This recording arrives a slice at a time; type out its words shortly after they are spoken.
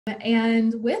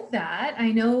And with that,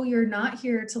 I know you're not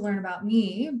here to learn about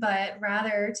me, but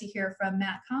rather to hear from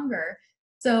Matt Conger.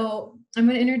 So I'm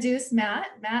going to introduce Matt.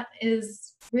 Matt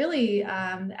is really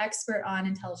the expert on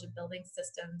intelligent building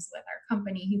systems with our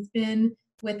company. He's been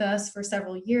with us for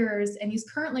several years, and he's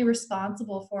currently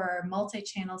responsible for our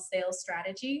multi-channel sales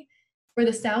strategy for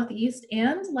the Southeast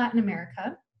and Latin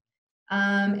America.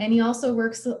 And he also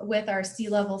works with our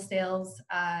C-level sales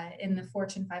in the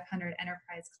Fortune 500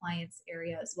 enterprise clients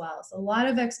area as well. So a lot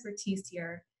of expertise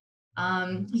here.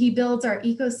 He builds our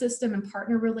ecosystem and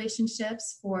partner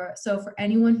relationships for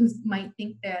anyone who might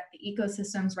think that the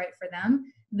ecosystem's right for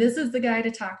them, this is the guy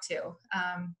to talk to.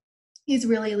 He's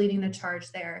really leading the charge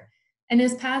there. And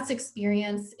his past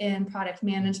experience in product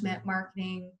management,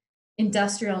 marketing,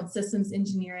 industrial and systems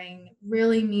engineering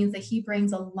really means that he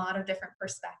brings a lot of different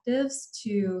perspectives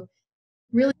to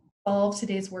really solve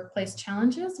today's workplace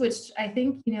challenges, which I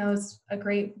think, is a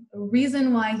great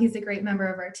reason why he's a great member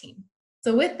of our team.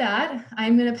 So with that,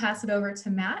 I'm going to pass it over to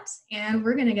Matt, and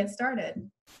we're going to get started.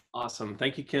 Awesome.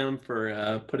 Thank you, Kim,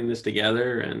 for putting this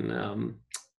together, and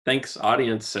thanks,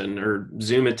 audience or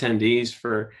Zoom attendees,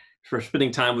 for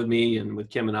spending time with me and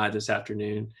with Kim and I this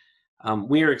afternoon.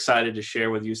 We are excited to share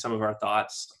with you some of our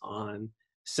thoughts on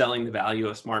selling the value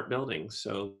of smart buildings.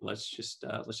 So let's just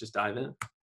dive in.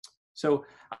 So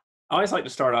I always like to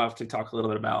start off to talk a little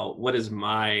bit about what is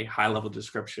my high-level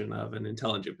description of an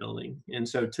intelligent building. And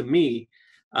so to me,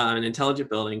 an intelligent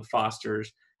building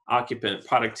fosters occupant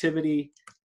productivity,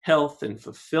 health and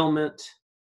fulfillment,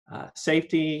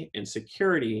 safety and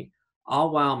security,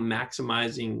 all while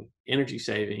maximizing energy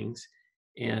savings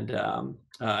and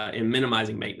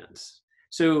minimizing maintenance.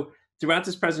 So throughout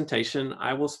this presentation,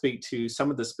 I will speak to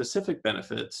some of the specific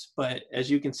benefits, but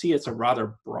as you can see, it's a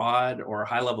rather broad or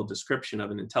high-level description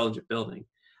of an intelligent building.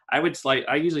 I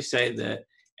usually say that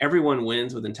everyone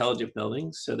wins with intelligent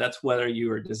buildings. So that's whether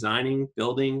you are designing,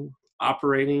 building,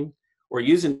 operating, or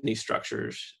using these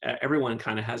structures, everyone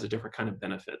kind of has a different kind of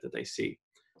benefit that they see.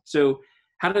 So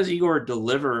how does Igor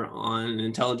deliver on an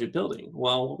intelligent building?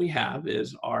 Well, what we have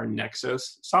is our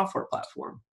Nexus software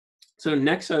platform. So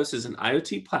Nexus is an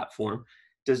IoT platform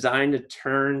designed to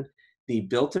turn the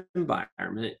built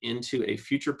environment into a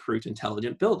future-proof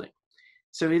intelligent building.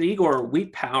 So at Igor, we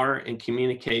power and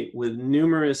communicate with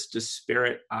numerous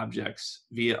disparate objects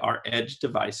via our edge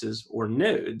devices or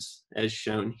nodes, as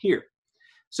shown here.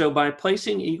 So by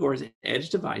placing Igor's edge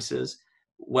devices,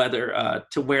 whether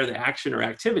to where the action or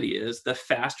activity is, the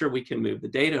faster we can move the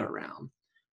data around.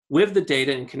 With the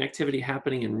data and connectivity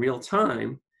happening in real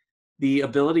time, the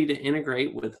ability to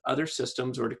integrate with other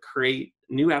systems or to create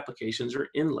new applications are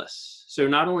endless. So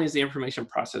not only is the information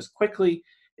processed quickly,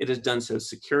 it is done so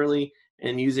securely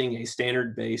and using a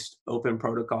standard-based open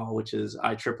protocol, which is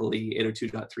IEEE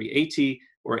 802.3 AT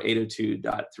or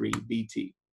 802.3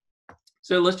 BT.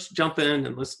 So let's jump in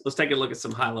and let's take a look at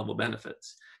some high-level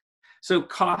benefits. So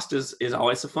cost is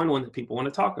always a fun one that people want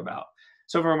to talk about.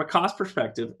 So from a cost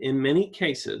perspective, in many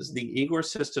cases, the Igor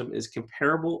system is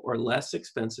comparable or less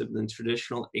expensive than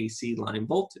traditional AC line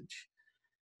voltage.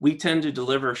 We tend to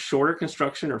deliver shorter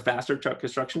construction or faster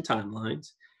construction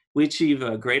timelines. We achieve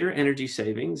greater energy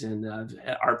savings, and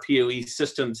our PoE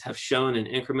systems have shown an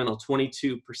incremental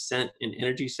 22% in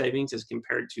energy savings as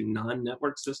compared to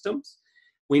non-network systems.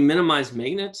 We minimize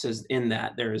maintenance as in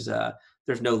that there's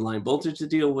no line voltage to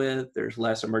deal with, there's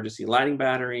less emergency lighting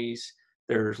batteries,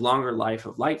 there's longer life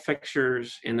of light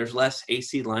fixtures, and there's less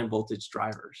AC line voltage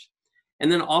drivers. And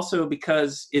then also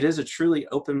because it is a truly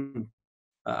open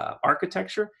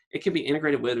architecture, it can be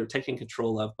integrated with or taken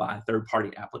control of by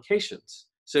third-party applications.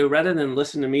 So rather than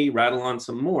listen to me rattle on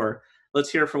some more, let's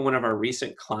hear from one of our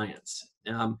recent clients.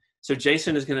 So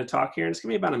Jason is going to talk here, and it's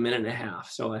going to be about 1.5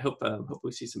 minutes. So I hope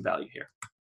we see some value here.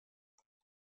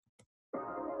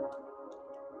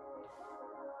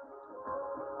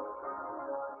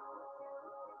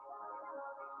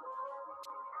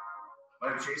 My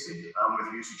name's Jason. I'm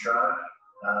with UC Tribe.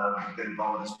 We've been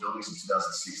involved in this building since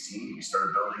 2016. We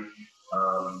started building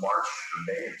March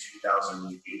or May of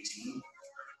 2018.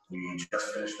 We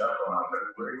just finished up on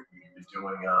February. We've been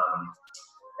doing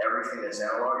everything that's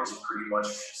analog is pretty much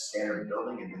standard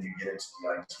building, and then you get into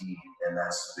the IT, and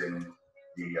that's been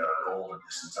the goal of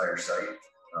this entire site.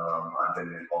 I've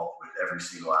been involved with every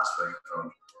single aspect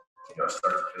from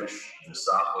start to finish, the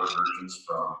software versions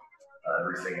from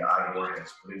everything Igor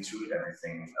has put into it,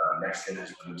 everything NextGen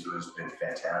has put into it has been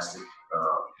fantastic.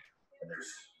 And there's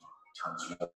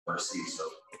tons more to see, so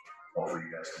hopefully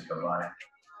you guys can come by.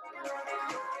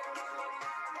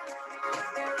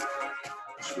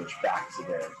 Switch back to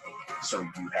there, so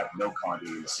you have no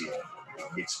conduit in the ceiling.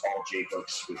 It's all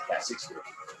J-hooks with Cat 6 here.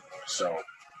 So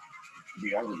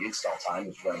The only install time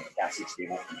is running the Cat 6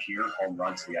 cable from here, home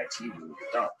run to the IT room,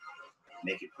 you're done.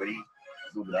 Make it pretty,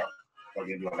 move it up, plug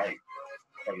it into a light,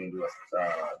 plug it into a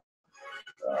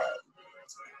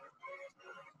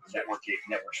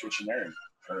network switch in there and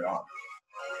turn it on.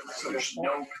 So there's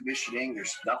no commissioning,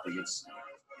 there's nothing. It's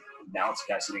now it's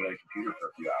a guy sitting at a computer for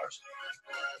a few hours.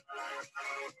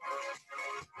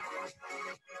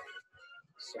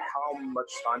 So how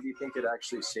much time do you think it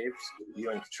actually saves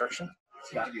doing construction?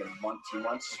 It's got to be a month, 2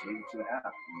 months, maybe 2.5.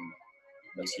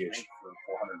 That's huge. For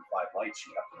 405 lights,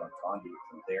 you have to run conduit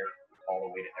from there all the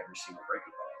way to every single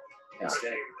breaker panel.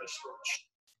 Instead, you're just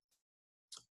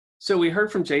So we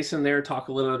heard from Jason there talk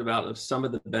a little bit about some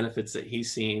of the benefits that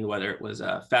he's seen, whether it was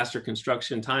faster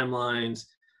construction timelines,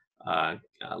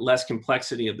 less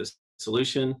complexity of the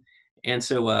solution. And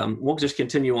so we'll just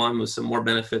continue on with some more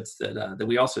benefits that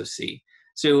we also see.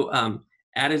 So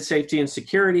added safety and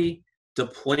security,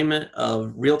 deployment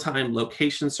of real-time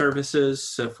location services.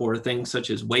 So for things such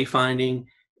as wayfinding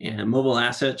and mobile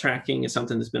asset tracking is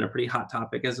something that's been a pretty hot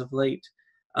topic as of late.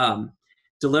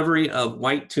 Delivery of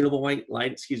tunable white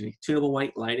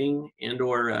lighting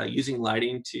and/or using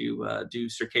lighting to do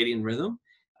circadian rhythm,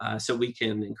 so we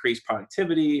can increase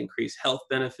productivity, increase health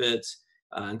benefits,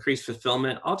 increase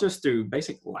fulfillment, all just through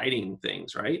basic lighting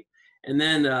things, right? And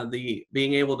then the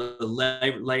being able to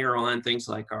layer on things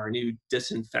like our new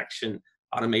disinfection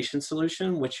automation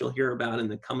solution, which you'll hear about in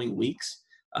the coming weeks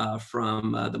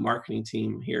from the marketing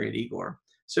team here at Igor.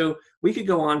 So we could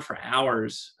go on for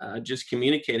hours just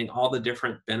communicating all the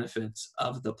different benefits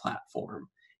of the platform.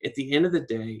 At the end of the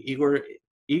day,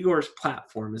 Igor's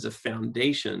platform is a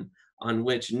foundation on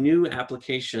which new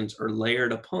applications are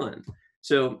layered upon.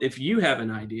 So if you have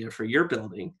an idea for your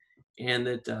building and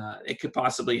that it could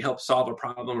possibly help solve a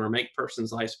problem or make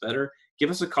person's lives better, give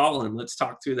us a call and let's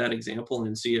talk through that example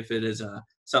and see if it is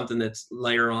something that's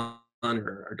layer on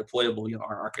or deployable in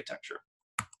our architecture.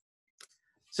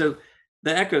 So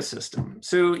the ecosystem.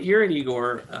 So here at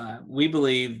Igor, we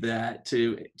believe that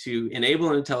to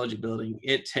enable an intelligent building,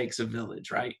 it takes a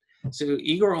village, right? So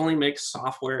Igor only makes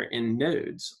software and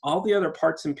nodes. All the other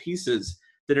parts and pieces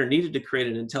that are needed to create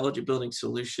an intelligent building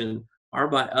solution are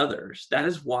by others. That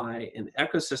is why an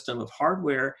ecosystem of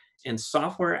hardware and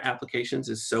software applications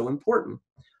is so important.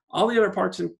 All the other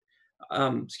parts and,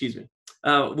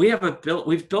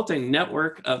 we've built a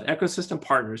network of ecosystem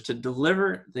partners to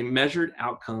deliver the measured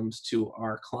outcomes to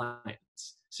our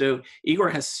clients. So Igor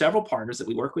has several partners that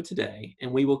we work with today,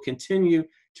 and we will continue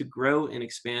to grow and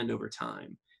expand over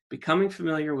time. Becoming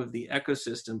familiar with the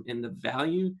ecosystem and the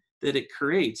value that it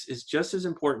creates is just as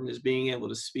important as being able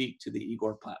to speak to the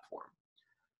Igor platform.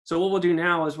 So what we'll do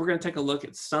now is we're going to take a look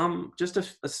at just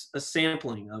a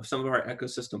sampling of some of our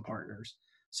ecosystem partners.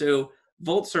 So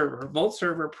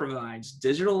VoltServer provides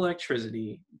digital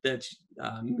electricity that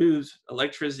moves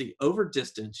electricity over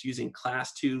distance using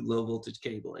Class 2 low voltage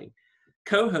cabling.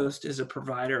 Co-Host is a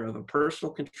provider of a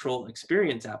personal control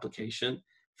experience application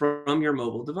from your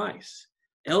mobile device.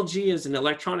 LG is an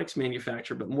electronics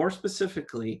manufacturer, but more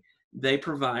specifically, they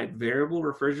provide variable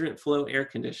refrigerant flow air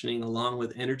conditioning along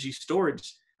with energy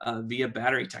storage via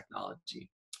battery technology.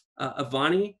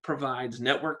 Avani provides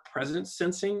network presence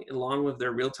sensing along with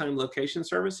their real-time location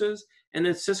services, and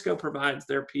then Cisco provides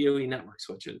their PoE network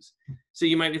switches. So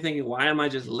you might be thinking, why am I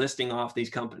just listing off these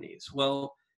companies?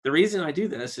 Well, the reason I do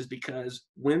this is because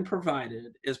when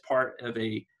provided as part of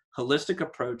a holistic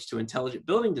approach to intelligent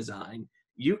building design,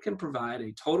 you can provide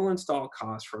a total install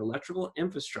cost for electrical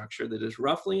infrastructure that is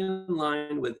roughly in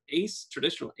line with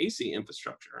traditional AC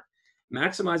infrastructure,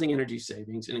 maximizing energy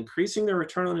savings and increasing the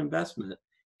return on investment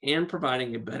and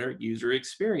providing a better user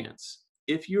experience.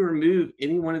 If you remove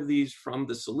any one of these from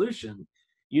the solution,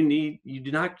 you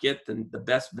do not get the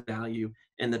best value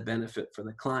and the benefit for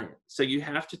the client. So you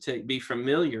have to be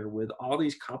familiar with all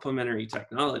these complementary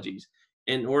technologies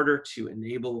in order to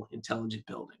enable intelligent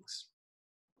buildings.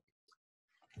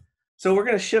 So we're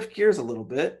going to shift gears a little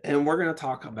bit and we're going to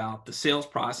talk about the sales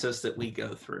process that we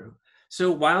go through.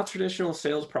 So while traditional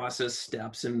sales process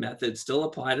steps and methods still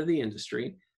apply to the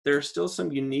industry, there are still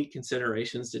some unique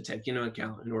considerations to take into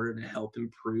account in order to help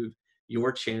improve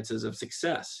your chances of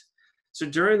success. So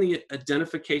during the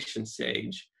identification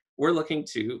stage, we're looking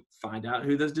to find out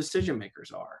who those decision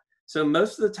makers are. So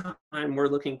most of the time, we're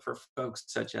looking for folks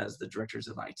such as the directors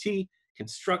of IT,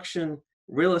 construction,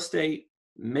 real estate,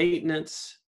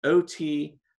 maintenance,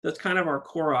 OT. That's kind of our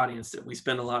core audience that we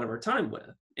spend a lot of our time with.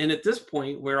 And at this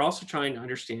point, we're also trying to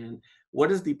understand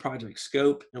what is the project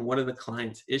scope and what are the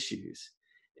client's issues.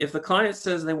 If the client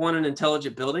says they want an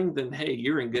intelligent building, then hey,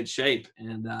 you're in good shape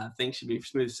and things should be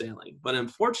smooth sailing. But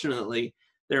unfortunately,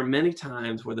 there are many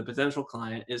times where the potential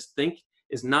client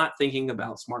is not thinking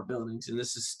about smart buildings, and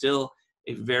this is still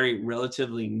a very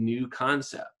relatively new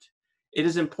concept. It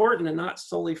is important to not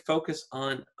solely focus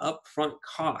on upfront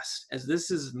costs, as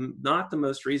this is not the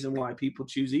most reason why people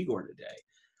choose Igor today.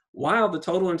 While the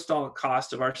total installed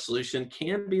cost of our solution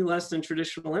can be less than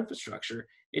traditional infrastructure,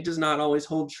 it does not always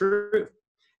hold true.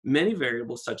 Many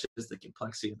variables, such as the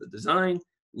complexity of the design,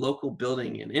 local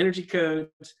building and energy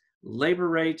codes, labor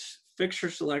rates,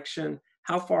 fixture selection,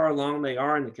 how far along they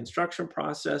are in the construction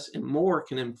process, and more,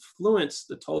 can influence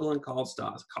the total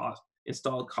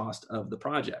installed cost of the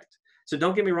project. So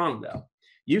don't get me wrong, though.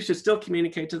 You should still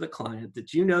communicate to the client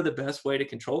that you know the best way to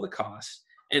control the costs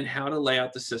and how to lay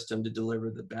out the system to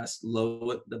deliver the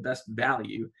best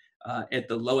value at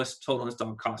the lowest total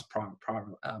installed cost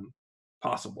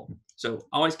possible. So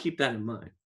always keep that in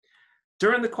mind.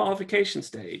 During the qualification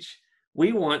stage,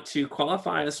 we want to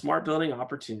qualify a smart building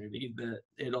opportunity that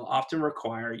it'll often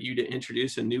require you to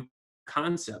introduce a new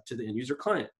concept to the end user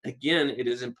client. Again, it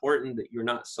is important that you're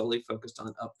not solely focused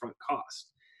on upfront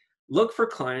cost. Look for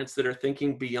clients that are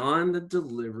thinking beyond the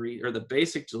delivery or the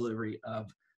basic delivery of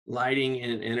lighting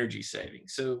and energy saving.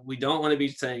 So we don't want to be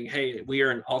saying, hey, we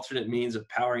are an alternate means of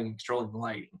powering and controlling the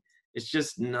lighting. It's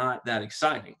just not that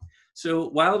exciting. So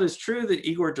while it is true that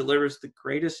Igor delivers the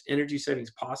greatest energy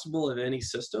savings possible of any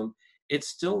system, it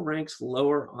still ranks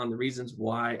lower on the reasons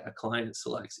why a client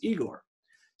selects Igor.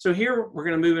 So here we're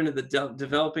going to move into the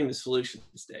developing the solution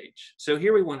stage. So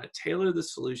here we want to tailor the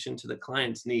solution to the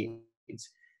client's needs.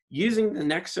 Using the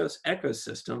Nexus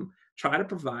ecosystem, try to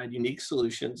provide unique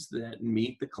solutions that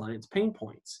meet the client's pain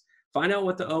points. Find out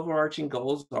what the overarching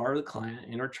goals are of the client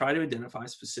and or try to identify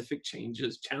specific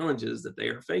challenges that they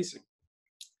are facing.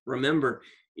 Remember,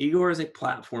 Igor is a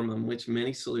platform on which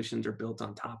many solutions are built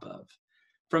on top of.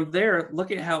 From there,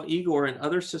 look at how Igor and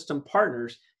other system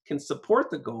partners can support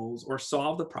the goals or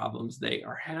solve the problems they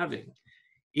are having.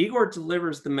 Igor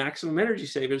delivers the maximum energy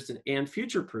savings and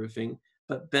future proofing,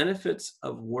 but benefits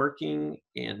of working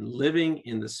and living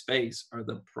in the space are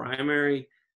the primary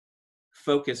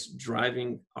focus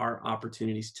driving our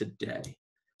opportunities today.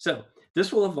 So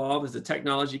this will evolve as the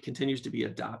technology continues to be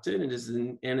adopted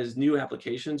and as new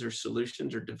applications or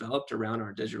solutions are developed around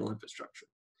our digital infrastructure.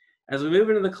 As we move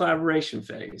into the collaboration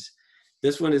phase,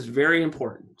 this one is very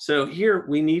important. So here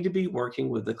we need to be working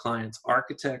with the client's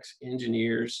architects,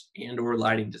 engineers, and or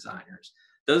lighting designers.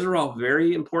 Those are all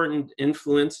very important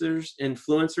influencers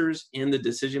in the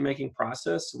decision-making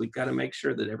process. So we've got to make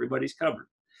sure that everybody's covered.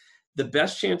 The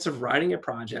best chance of writing a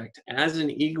project as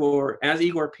Igor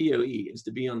PoE is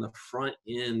to be on the front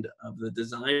end of the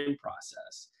design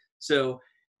process. So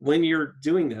when you're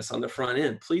doing this on the front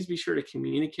end, please be sure to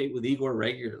communicate with Igor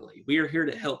regularly. We are here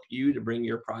to help you to bring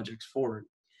your projects forward.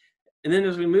 And then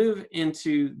as we move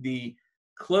into the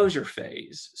closure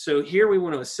phase, so here we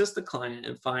want to assist the client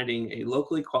in finding a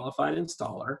locally qualified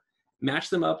installer, match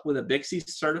them up with a Bixby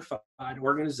certified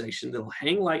organization that will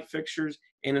hang light fixtures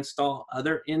and install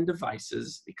other end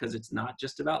devices, because it's not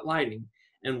just about lighting,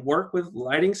 and work with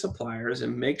lighting suppliers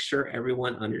and make sure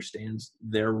everyone understands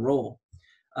their role.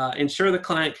 Ensure the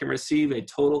client can receive a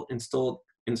total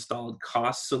installed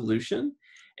cost solution,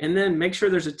 and then make sure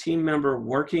there's a team member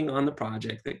working on the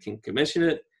project that can commission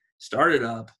it, start it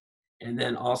up, and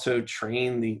then also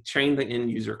train the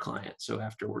end user client. So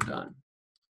after we're done.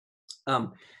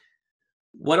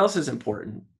 What else is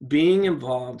important? Being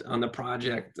involved on the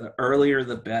project, the earlier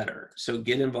the better. So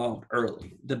get involved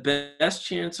early. The best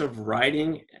chance of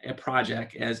writing a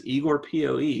project as Igor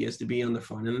PoE is to be on the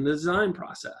front end of the design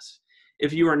process.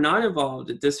 If you are not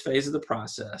involved at this phase of the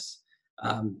process,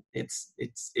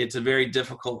 it's a very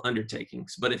difficult undertaking.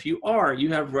 But if you are,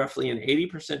 you have roughly an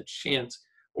 80% chance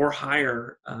or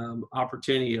higher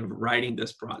opportunity of writing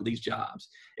these jobs.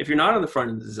 If you're not on the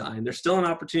front end of the design, there's still an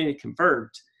opportunity to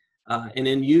convert an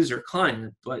end user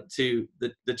client, but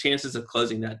the chances of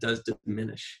closing that does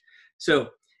diminish. So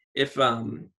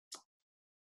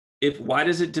why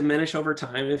does it diminish over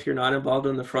time if you're not involved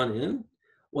on the front end?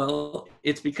 Well,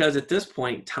 it's because at this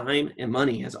point, time and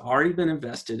money has already been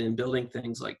invested in building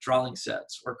things like drawing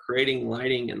sets or creating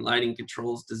lighting and lighting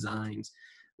controls designs,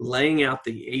 laying out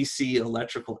the AC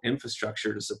electrical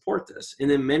infrastructure to support this.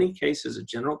 And in many cases, a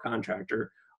general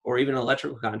contractor or even an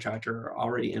electrical contractor are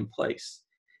already in place.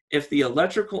 If the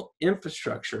electrical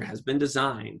infrastructure has been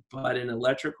designed, but an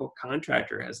electrical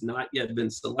contractor has not yet been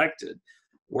selected,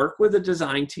 work with the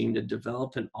design team to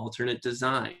develop an alternate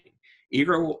design.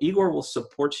 Igor will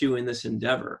support you in this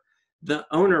endeavor. The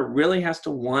owner really has to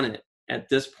want it at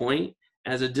this point,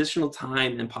 as additional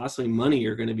time and possibly money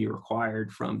are going to be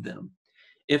required from them.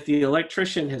 If the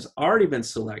electrician has already been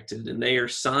selected and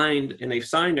they've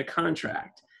signed a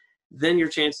contract, then your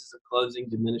chances of closing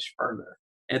diminish further.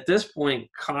 At this point,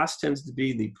 cost tends to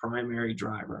be the primary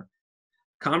driver.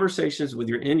 Conversations with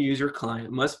your end user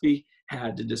client must be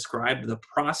had to describe the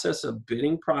process of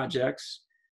bidding projects,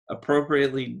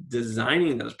 appropriately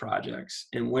designing those projects,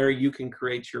 and where you can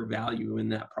create your value in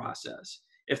that process.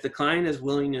 If the client is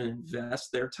willing to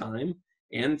invest their time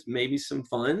and maybe some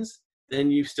funds, then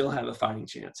you still have a fighting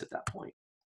chance at that point.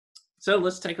 So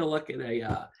let's take a look at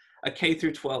a K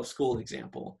through 12 school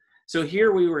example. So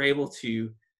here we were able to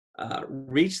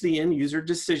reach the end user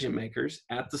decision makers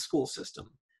at the school system.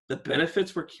 The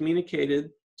benefits were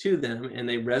communicated to them and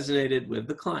they resonated with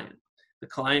the client. The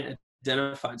client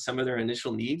identified some of their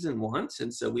initial needs and wants,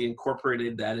 and so we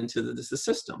incorporated that into the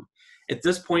system. At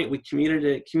this point, we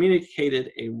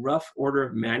communicated a rough order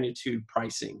of magnitude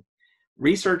pricing.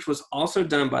 Research was also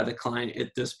done by the client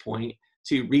at this point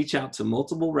to reach out to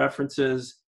multiple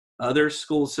references, other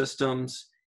school systems,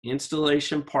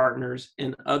 installation partners,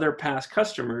 and other past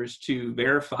customers to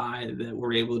verify that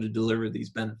we're able to deliver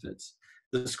these benefits.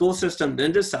 The school system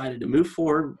then decided to move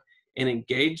forward and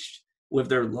engaged with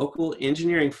their local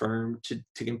engineering firm to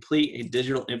complete a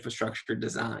digital infrastructure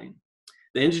design.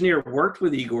 The engineer worked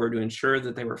with Igor to ensure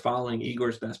that they were following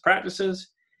Igor's best practices,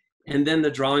 and then the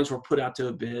drawings were put out to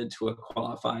a bid to a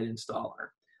qualified installer.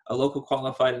 A local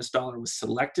qualified installer was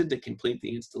selected to complete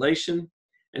the installation.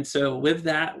 And so with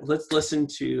that, let's listen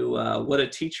to what a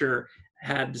teacher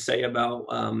had to say about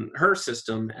her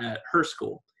system at her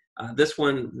school. This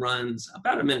one runs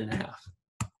about a minute and a half.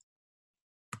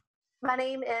 My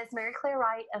name is Mary Claire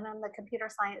Wright, and I'm the computer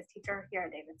science teacher here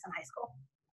at Davidson High School.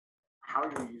 How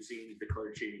are you using the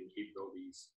color changing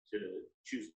capabilities to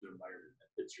choose the environment that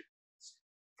fits your needs?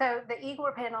 So the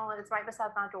Igor panel is right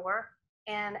beside my door,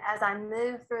 and as I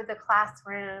move through the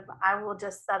classroom, I will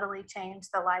just subtly change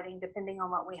the lighting depending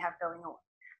on what we have going on.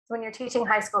 So when you're teaching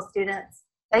high school students,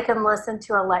 they can listen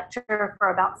to a lecture for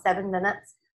about 7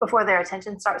 minutes before their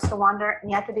attention starts to wander,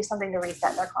 and you have to do something to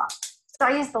reset their clock. So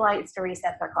I use the lights to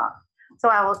reset their clock. So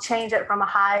I will change it from a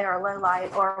high or a low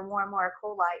light or a warm or a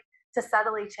cool light to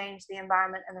subtly change the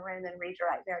environment in the room and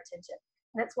redirect their attention.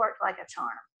 And it's worked like a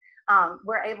charm.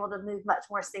 We're able to move much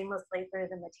more seamlessly through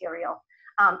the material.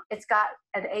 It's got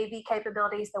an AV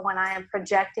capability, so when I am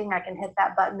projecting, I can hit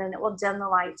that button and it will dim the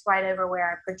lights right over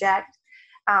where I project.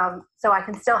 So I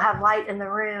can still have light in the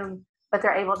room, but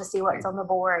they're able to see what's on the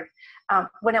board.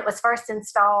 When it was first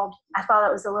installed, I thought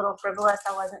it was a little frivolous.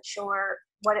 I wasn't sure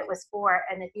what it was for.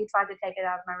 And if you tried to take it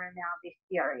out of my room now, I'd be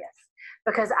furious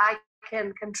because I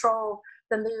can control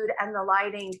the mood and the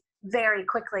lighting very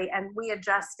quickly. And we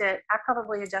adjust it. I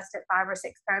probably adjust it 5 or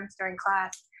 6 times during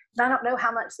class. And I don't know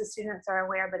how much the students are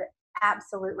aware, but it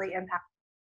absolutely impacts.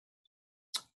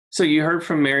 So you heard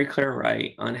from Mary Claire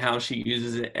Wright on how she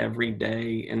uses it every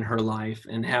day in her life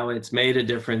and how it's made a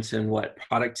difference in what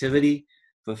productivity,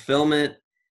 fulfillment,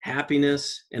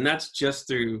 happiness, and that's just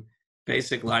through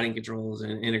basic lighting controls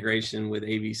and integration with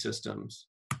AV systems.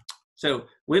 So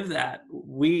with that,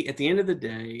 at the end of the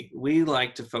day, we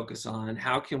like to focus on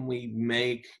how can we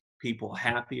make people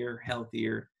happier,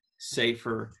 healthier,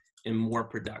 safer, and more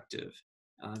productive.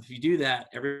 If you do that,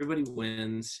 everybody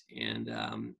wins, and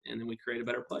then we create a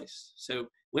better place. So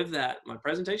with that, my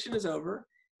presentation is over,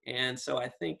 and so I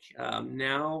think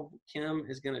now Kim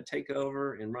is going to take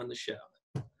over and run the show.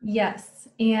 Yes,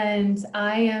 and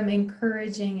I am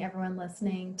encouraging everyone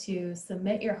listening to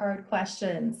submit your hard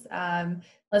questions.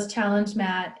 Let's challenge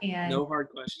Matt, and no hard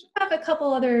questions. I have a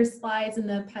couple other slides in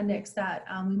the appendix that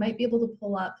we might be able to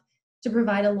pull up to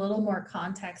provide a little more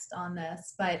context on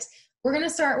this, but we're going to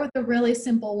start with a really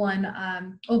simple one.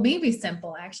 Well, maybe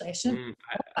simple, actually. I shouldn't.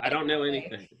 I don't know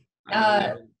anything.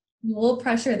 A little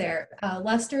pressure there.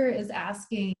 Lester is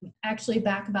asking actually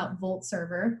back about Volt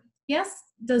Server. Yes,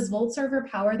 does Volt Server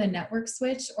power the network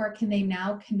switch, or can they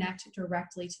now connect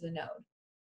directly to the node?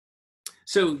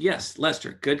 So yes,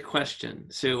 Lester, good question.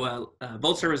 So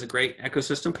Volt Server is a great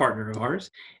ecosystem partner of ours,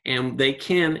 and they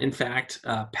can, in fact,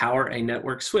 power a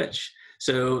network switch.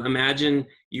 So imagine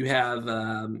you have,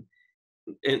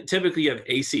 and typically you have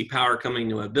AC power coming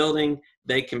to a building.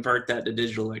 They convert that to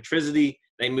digital electricity.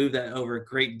 They move that over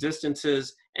great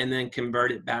distances and then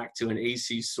convert it back to an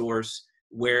AC source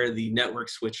where the network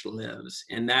switch lives.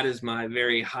 And that is my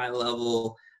very high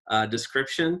level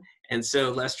description. And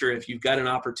so Lester, if you've got an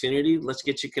opportunity, let's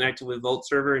get you connected with Volt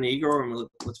Server and Igor, and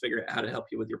let's figure out how to help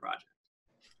you with your project.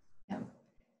 Yeah.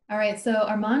 All right, so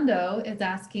Armando is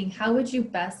asking, how would you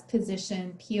best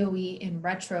position PoE in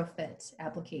retrofit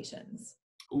applications?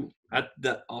 Ooh,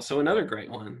 that also another great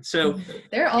one. So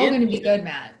they're all going to be good,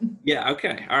 Matt. yeah.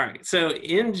 Okay. All right. So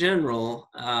in general,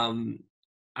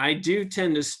 I do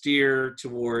tend to steer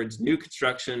towards new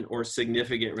construction or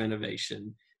significant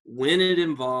renovation when it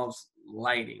involves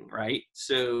lighting, right?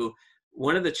 So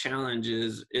one of the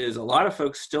challenges is a lot of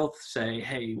folks still say,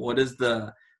 hey, what is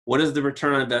the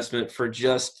return on investment for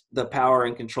just the power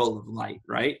and control of light,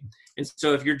 right? And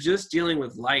so if you're just dealing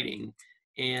with lighting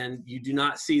and you do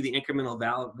not see the incremental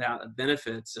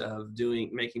benefits of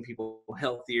making people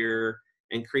healthier,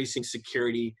 increasing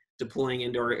security, deploying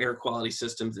indoor air quality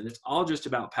systems, and it's all just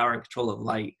about power and control of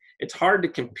light, it's hard to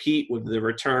compete with the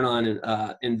return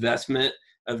on investment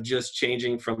of just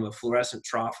changing from a fluorescent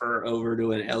troffer over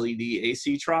to an LED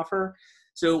AC troffer.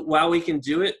 So while we can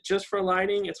do it just for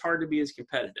lighting, it's hard to be as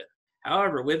competitive.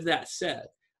 However, with that said,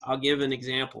 I'll give an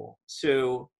example.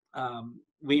 So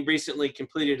we recently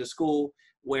completed a school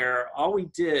where all we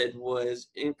did was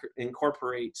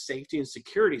incorporate safety and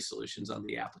security solutions on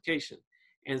the application.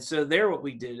 And so there what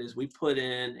we did is we put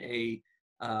in a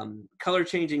color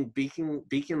changing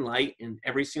beacon light in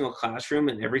every single classroom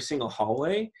and every single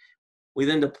hallway. We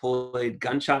then deployed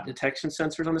gunshot detection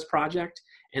sensors on this project.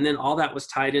 And then all that was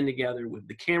tied in together with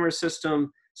the camera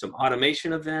system, some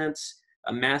automation events,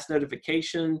 a mass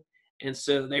notification. And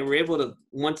so they were able to,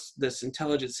 once this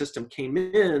intelligent system came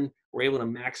in, we're able to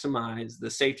maximize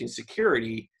the safety and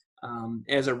security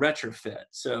as a retrofit.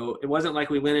 So it wasn't like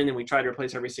we went in and we tried to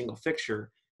replace every single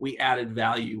fixture. We added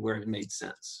value where it made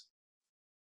sense.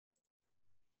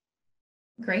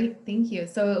 Great, thank you.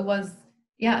 So it was,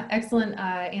 yeah, excellent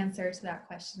answer to that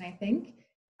question, I think.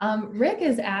 Rick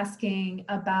is asking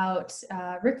about,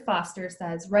 Rick Foster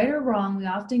says, right or wrong, we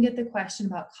often get the question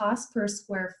about cost per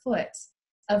square foot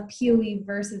of PoE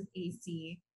versus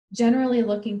AC. Generally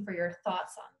looking for your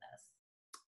thoughts on this.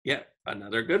 Yeah,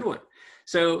 another good one.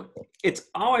 So it's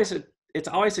always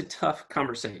a tough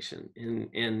conversation,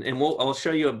 and I'll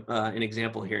show you an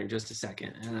example here in just a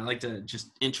second. And I like to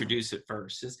just introduce it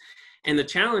first. And the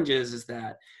challenge is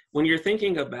that when you're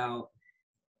thinking about,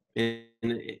 and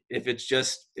if it's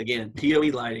just, again,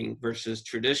 PoE lighting versus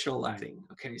traditional lighting.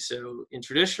 Okay, so in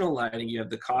traditional lighting, you have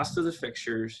the cost of the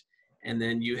fixtures, and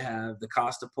then you have the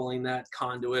cost of pulling that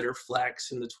conduit or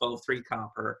flex in the 12-3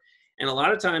 copper. And a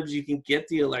lot of times you can get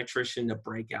the electrician to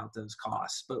break out those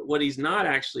costs. But what he's not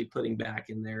actually putting back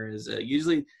in there is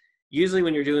usually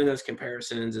when you're doing those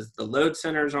comparisons is the load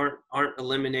centers aren't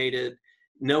eliminated.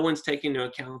 No one's taking into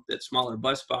account that smaller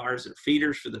bus bars and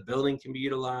feeders for the building can be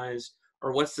utilized,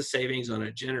 or what's the savings on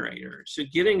a generator. So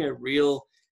getting a real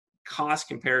cost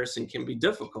comparison can be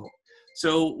difficult.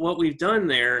 So what we've done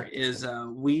there is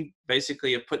we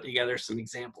basically have put together some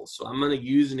examples. So I'm going to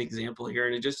use an example here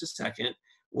in just a second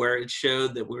where it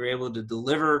showed that we were able to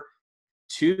deliver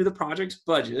to the project's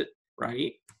budget,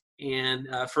 right? And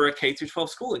for a K through 12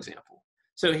 school example.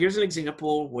 So here's an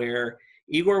example where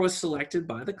Igor was selected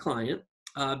by the client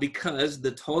because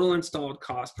the total installed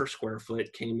cost per square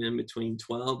foot came in between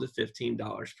 $12 to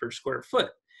 $15 per square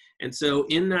foot. And so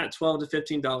in that $12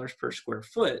 to $15 per square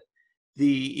foot,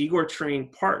 the Igor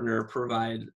trained partner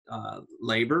provided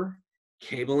labor,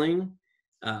 cabling,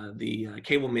 the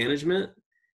cable management,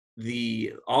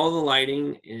 all the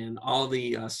lighting, and all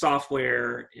the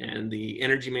software and the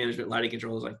energy management lighting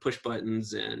controls like push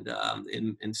buttons and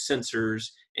sensors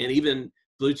and even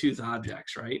Bluetooth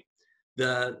objects, right?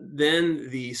 Then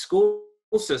the school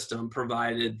system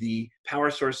provided the power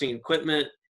sourcing equipment,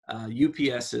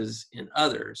 UPSs, and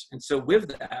others. And so with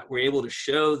that, we're able to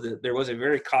show that there was a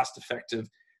very cost-effective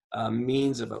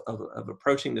means of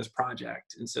approaching this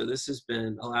project. And so this has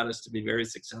allowed us to be very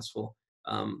successful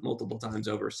multiple times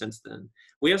over since then.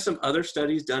 We have some other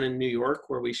studies done in New York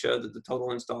where we show that the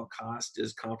total installed cost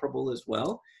is comparable as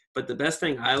well. But the best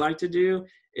thing I like to do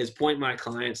is point my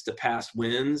clients to past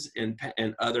wins and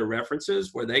other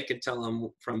references where they could tell them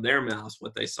from their mouths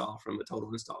what they saw from a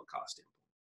total installed cost standpoint.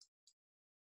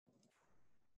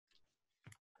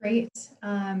 Great.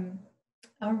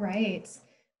 All right.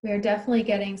 We are definitely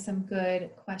getting some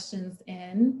good questions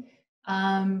in.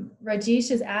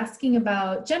 Rajesh is asking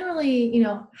about generally,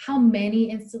 how many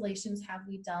installations have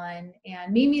we done?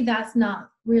 And maybe that's not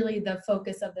really the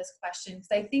focus of this question,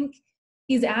 because I think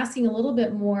he's asking a little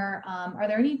bit more, are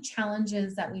there any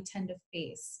challenges that we tend to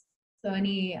face? So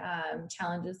any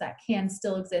challenges that can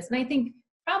still exist? And I think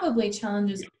probably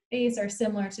challenges we face are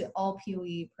similar to all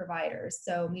PoE providers.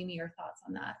 So maybe your thoughts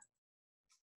on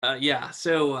that. Yeah,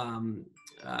 so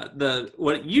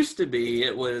what it used to be,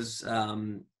 it was,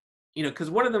 because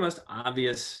one of the most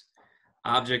obvious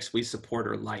objects we support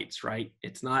are lights, right?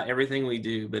 It's not everything we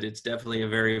do, but it's definitely a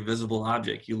very visible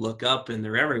object. You look up and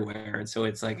they're everywhere. And so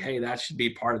it's like, hey, that should be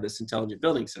part of this intelligent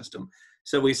building system.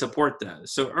 So we support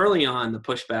those. So early on, the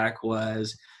pushback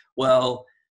was, well,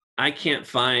 I can't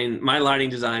find, my lighting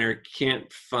designer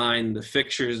can't find the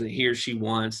fixtures that he or she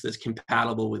wants that's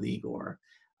compatible with Igor.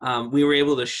 We were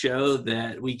able to show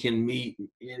that we can meet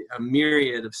a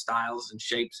myriad of styles and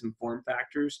shapes and form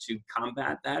factors to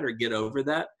combat that or get over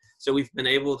that. So we've been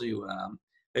able to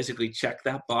basically check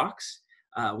that box.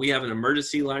 We have an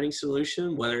emergency lighting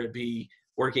solution, whether it be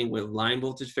working with line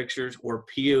voltage fixtures or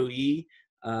PoE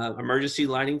emergency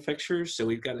lighting fixtures. So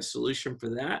we've got a solution for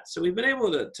that. So we've been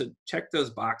able to check those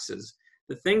boxes.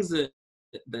 The things that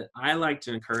I like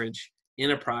to encourage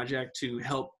in a project to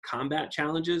help combat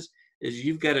challenges is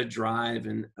you've got to drive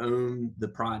and own the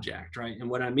project, right? And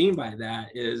what I mean by that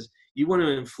is you want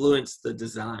to influence the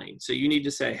design. So you need to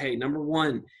say, hey, number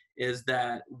one is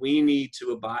that we need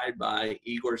to abide by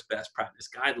Igor's best practice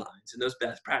guidelines. And those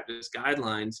best practice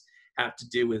guidelines have to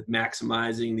do with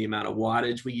maximizing the amount of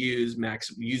wattage we use,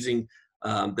 using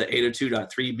the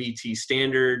 802.3 BT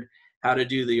standard, how to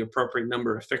do the appropriate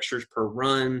number of fixtures per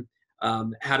run,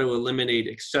 how to eliminate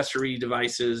accessory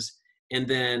devices, and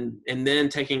then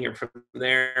taking it from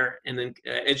there, and then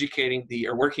educating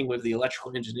or working with the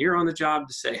electrical engineer on the job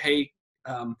to say, hey,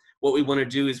 what we want to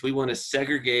do is we want to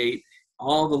segregate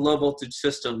all the low voltage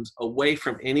systems away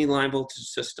from any line voltage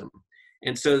system.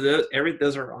 And so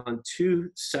those are on two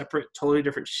separate, totally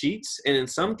different sheets, and in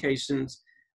some cases,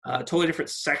 totally different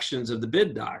sections of the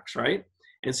bid docs, right?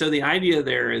 And so the idea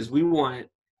there is we want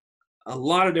a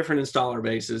lot of different installer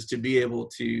bases to be able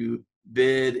to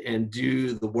bid and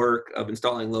do the work of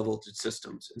installing low voltage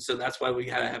systems. And so that's why we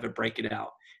had to have it break it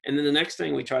out. And then the next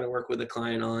thing we try to work with the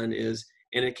client on is,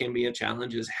 and it can be a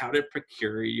challenge, is how to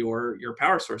procure your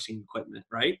power sourcing equipment,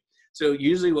 right? So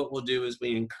usually what we'll do is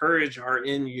we encourage our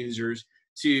end users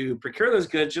to procure those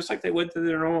goods just like they would through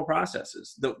their normal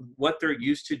processes. What they're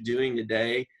used to doing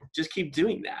today, just keep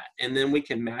doing that. And then we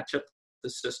can match up the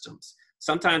systems.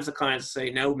 Sometimes the clients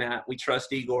say, no, Matt, we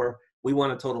trust Igor. We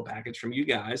want a total package from you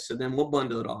guys. So then we'll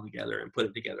bundle it all together and put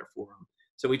it together for them.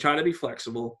 So we try to be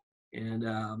flexible. And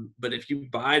but if you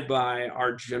abide by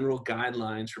our general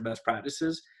guidelines for best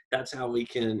practices, that's how we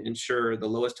can ensure the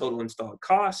lowest total installed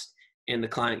cost and the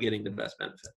client getting the best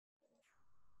benefit.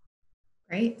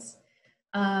 Great.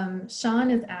 Sean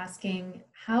is asking,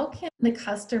 how can the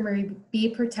customer be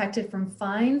protected from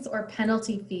fines or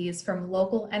penalty fees from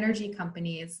local energy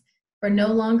companies for no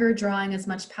longer drawing as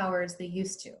much power as they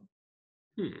used to?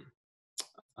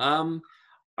 And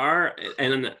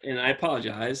I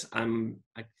apologize.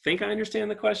 I think I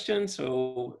understand the question.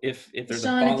 So if there's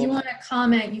Sean, a follow-up, if you want to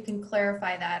comment, you can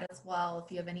clarify that as well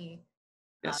if you have any.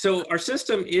 So our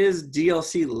system is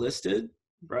DLC listed,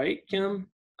 right, Kim?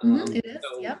 It is.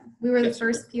 Yep. We were the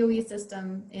first PoE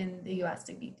system in the US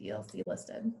to be DLC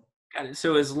listed. Got it.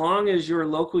 So as long as your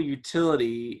local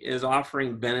utility is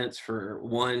offering benefits for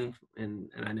one, and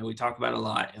I know we talk about a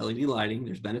lot, LED lighting,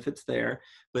 there's benefits there,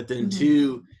 but then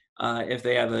two, if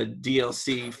they have a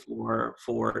DLC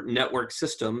for network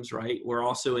systems, right, we're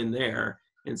also in there.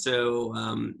 And so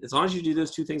as long as you do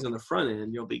those two things on the front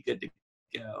end, you'll be good to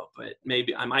go. But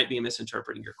maybe I might be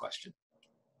misinterpreting your question.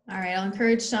 All right, I'll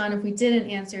encourage Sean, if we didn't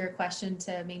answer your question,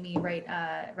 to maybe write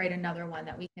another one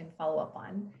that we can follow up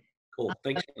on. Cool,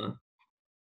 thanks, Sean.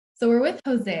 So we're with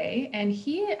Jose, and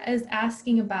he is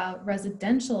asking about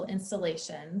residential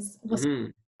installations.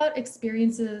 What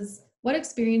experiences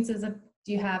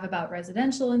do you have about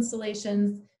residential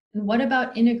installations? And what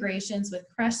about integrations with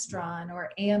Crestron or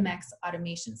AMX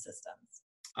automation systems?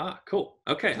 Cool.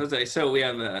 Okay, Jose. So we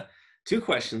have two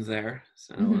questions there.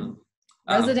 So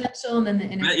residential and then the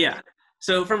integration. Yeah.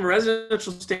 So from a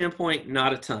residential standpoint,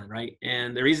 not a ton, right?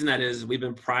 And the reason that is we've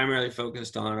been primarily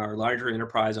focused on our larger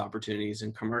enterprise opportunities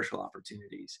and commercial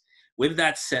opportunities. With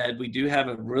that said, we do have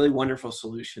a really wonderful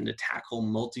solution to tackle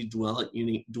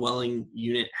multi-dwelling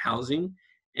unit housing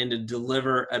and to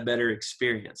deliver a better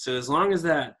experience. So as long as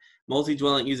that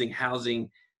multi-dwelling using housing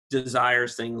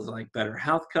desires things like better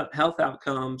health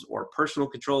outcomes or personal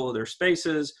control of their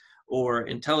spaces or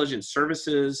intelligent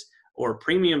services or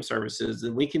premium services,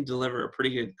 then we can deliver a pretty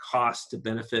good cost to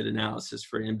benefit analysis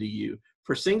for MDU.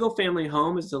 For single family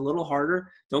home, it's a little harder.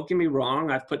 Don't get me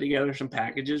wrong. I've put together some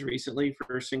packages recently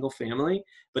for single family,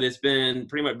 but it's been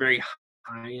pretty much very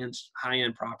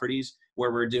high-end properties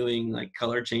where we're doing like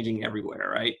color changing everywhere,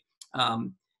 right?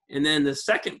 And then the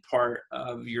second part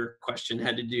of your question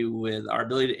had to do with our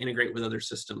ability to integrate with other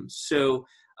systems. So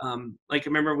Like,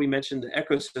 remember we mentioned the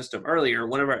ecosystem earlier.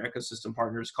 One of our ecosystem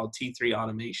partners called T3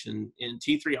 Automation, and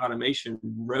T3 Automation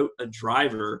wrote a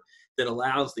driver that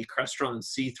allows the Crestron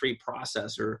C3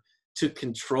 processor to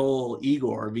control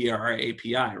Igor via our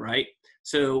API, right?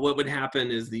 So what would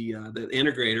happen is the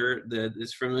integrator that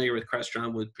is familiar with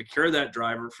Crestron would procure that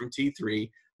driver from T3,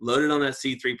 load it on that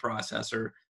C3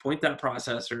 processor, point that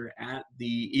processor at the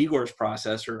Igor's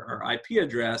processor or IP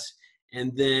address,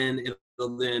 and then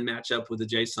it'll then match up with the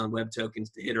JSON web tokens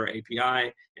to hit our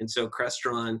API. And so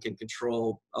Crestron can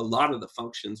control a lot of the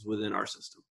functions within our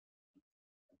system.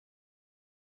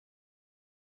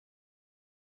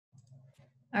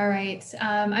 All right,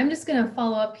 I'm just going to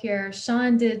follow up here.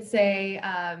 Sean did say,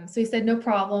 so he said no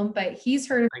problem, but he's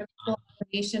heard of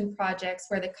automation projects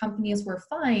where the companies were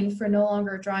fined for no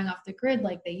longer drawing off the grid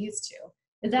like they used to.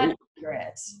 Is that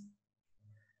accurate?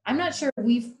 I'm not sure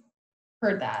we've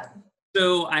heard that.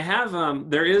 So I have,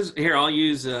 there is, here I'll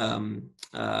use Farouk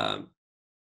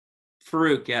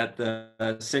at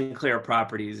the Sinclair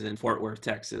Properties in Fort Worth,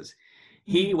 Texas.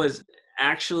 He was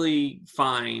actually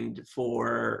fined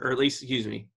for, or at least, excuse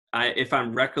me, if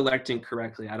I'm recollecting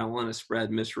correctly, I don't want to spread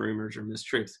misrumors or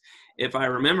mistruths. If I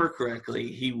remember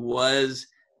correctly, he was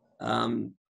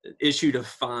issued a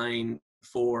fine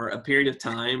for a period of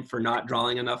time for not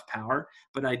drawing enough power,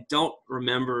 but I don't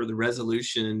remember the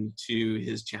resolution to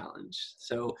his challenge.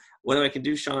 So what I can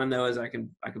do, Sean, though, is I can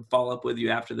follow up with you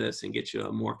after this and get you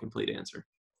a more complete answer.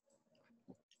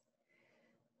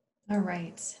 All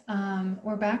right,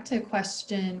 we're back to a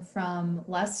question from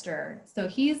Lester. So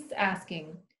he's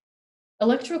asking,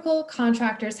 electrical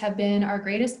contractors have been our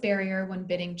greatest barrier when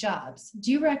bidding jobs.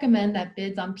 Do you recommend that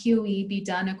bids on PoE be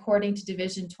done according to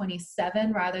Division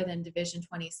 27 rather than Division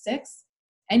 26?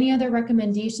 Any other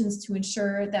recommendations to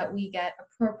ensure that we get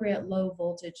appropriate low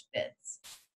voltage bids?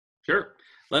 Sure,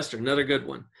 Lester, another good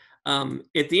one.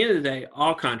 At the end of the day,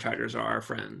 all contractors are our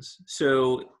friends.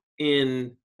 So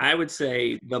I would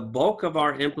say the bulk of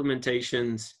our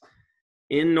implementations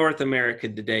in North America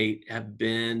to date have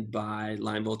been by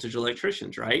line voltage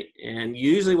electricians, right? And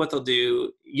usually what they'll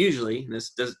do,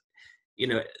 this does,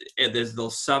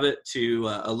 they'll sub it to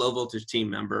a low voltage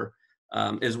team member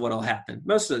is what'll happen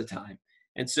most of the time.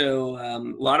 And so a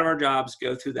lot of our jobs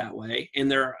go through that way. And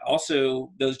there are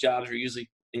also, those jobs are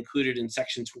usually included in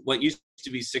section, what used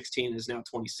to be 16 is now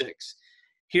 26.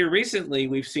 Here recently,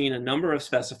 we've seen a number of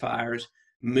specifiers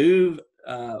move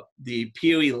the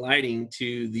PoE lighting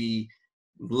to the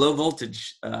low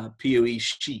voltage PoE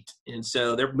sheet. And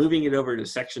so they're moving it over to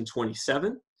section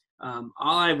 27. All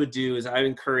I would do is I would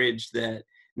encourage that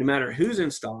no matter who's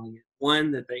installing it,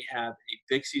 one, that they have a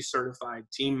Bixby certified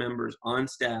team members on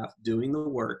staff doing the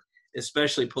work,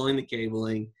 especially pulling the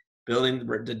cabling, building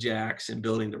the jacks, and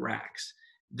building the racks.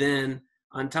 Then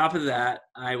on top of that,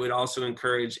 I would also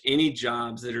encourage any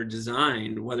jobs that are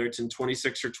designed, whether it's in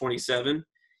 26 or 27,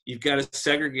 you've got to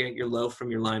segregate your low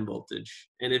from your line voltage.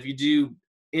 And if you do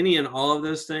any and all of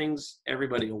those things,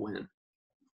 everybody will win.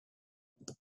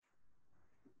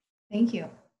 Thank you.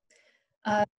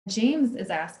 James is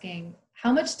asking,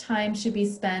 how much time should be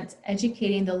spent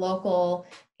educating the local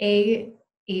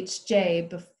AHJ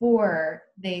before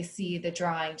they see the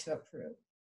drawing to approve?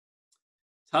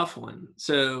 Tough one.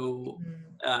 So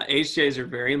HJs are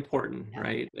very important,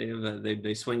 right?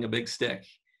 They swing a big stick.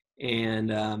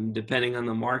 And depending on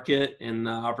the market and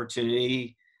the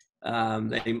opportunity,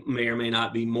 they may or may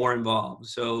not be more involved.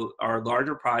 So our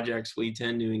larger projects, we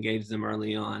tend to engage them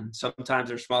early on. Sometimes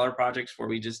they're smaller projects where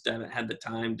we just haven't had the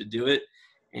time to do it,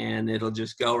 and it'll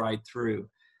just go right through.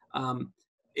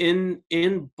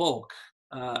 In bulk,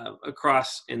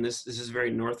 across, and this is a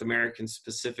very North American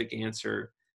specific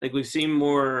answer, like we've seen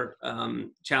more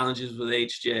challenges with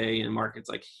HJ in markets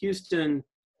like Houston,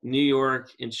 New York,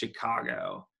 and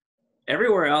Chicago.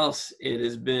 Everywhere else, it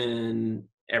has been,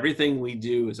 everything we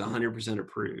do is 100%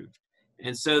 approved.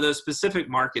 And so those specific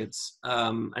markets,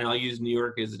 and I'll use New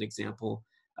York as an example.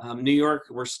 New York,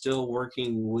 we're still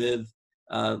working with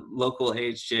local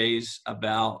AHJs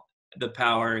about the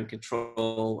power and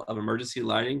control of emergency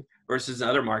lighting versus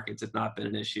other markets. It's not been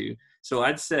an issue. So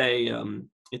I'd say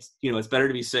it's better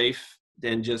to be safe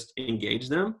than just engage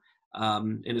them.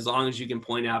 And as long as you can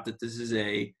point out that this is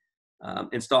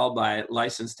installed by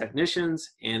licensed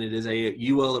technicians and it is a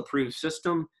UL approved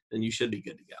system, then you should be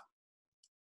good to go.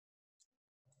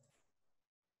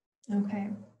 Okay.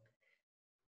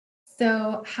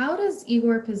 So how does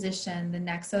Igor position the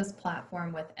Nexus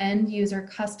platform with end user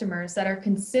customers that are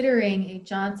considering a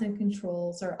Johnson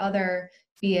Controls or other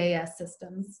BAS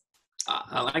systems?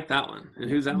 I like that one. And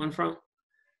who's that one from?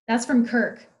 That's from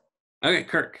Kirk. Okay,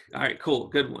 Kirk. All right, cool.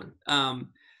 Good one.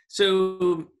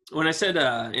 So when I said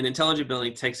an intelligent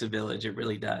building takes a village, it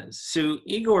really does. So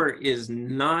Igor does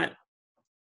not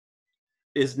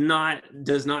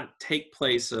take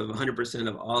place of 100%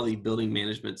 of all the building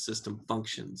management system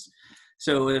functions.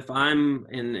 So if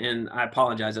and I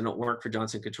apologize, I don't work for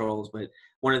Johnson Controls, but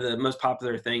one of the most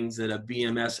popular things that a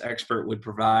BMS expert would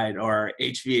provide are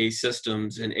HVAC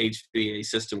systems and HVAC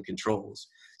system controls.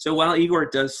 So while Igor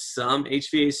does some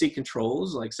HVAC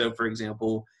controls, like so for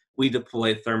example, we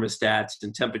deploy thermostats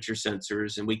and temperature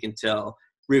sensors, and we can tell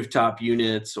rooftop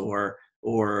units or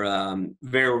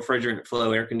variable refrigerant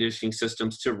flow air conditioning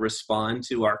systems to respond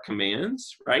to our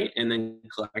commands, right? And then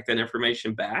collect that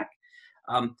information back.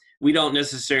 We don't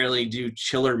necessarily do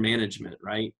chiller management,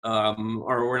 right?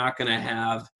 Or we're not going to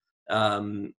have a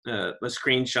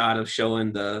screenshot of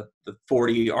showing the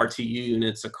 40 RTU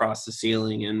units across the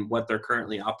ceiling and what they're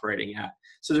currently operating at.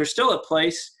 So there's still a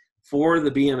place for the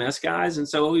BMS guys. And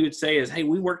so what we would say is, hey,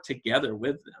 we work together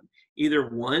with them. Either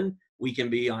one, we can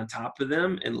be on top of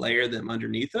them and layer them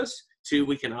underneath us. Two,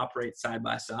 we can operate side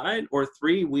by side. Or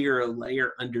three, we are a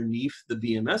layer underneath the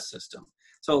BMS system.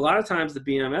 So a lot of times the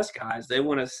BMS guys, they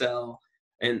want to sell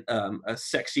a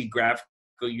sexy graphical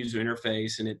user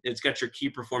interface, and it's got your key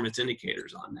performance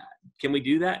indicators on that. Can we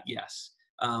do that? Yes.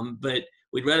 But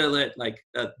we'd rather let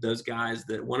those guys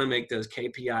that want to make those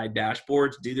KPI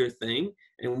dashboards do their thing,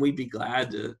 and we'd be glad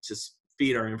to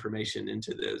feed our information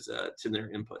into those to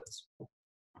their inputs.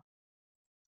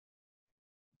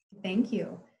 Thank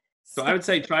you. So I would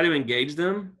say try to engage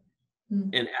them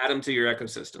and add them to your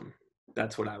ecosystem.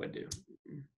 That's what I would do.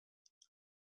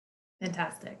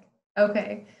 Fantastic.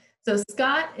 Okay. So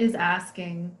Scott is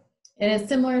asking, and it's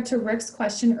similar to Rick's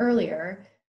question earlier,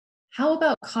 how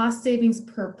about cost savings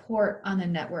per port on the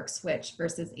network switch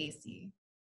versus AC?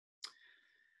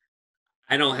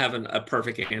 I don't have a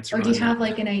perfect answer. Or do you have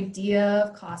like an idea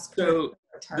of cost per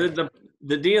target?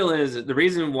 The deal is, the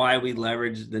reason why we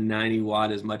leverage the 90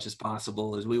 watt as much as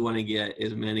possible is we want to get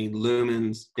as many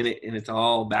lumens in it, and it's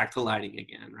all back to lighting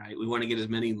again, right? We want to get as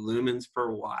many lumens per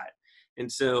watt.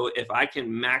 And so if I can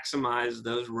maximize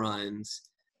those runs,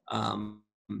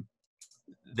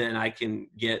 then I can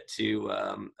get to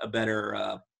a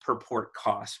better per port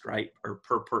cost, right? Or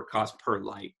per port cost per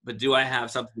light. But do I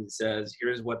have something that says,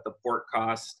 here's what the port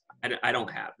costs? I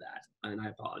don't have that, and I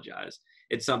apologize.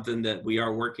 It's something that we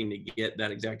are working to get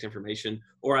that exact information,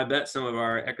 or I bet some of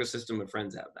our ecosystem of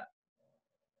friends have that.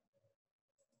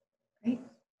 Great.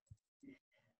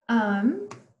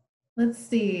 Let's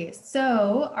see.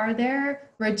 So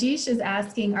Rajesh is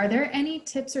asking, are there any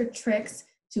tips or tricks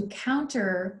to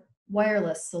counter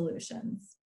wireless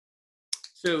solutions?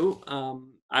 So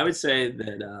I would say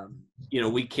that,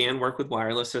 we can work with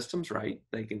wireless systems, right?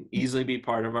 They can easily be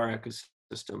part of our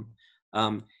ecosystem.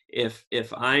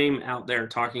 If I'm out there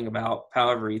talking about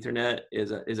Power over Ethernet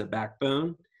is a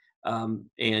backbone, and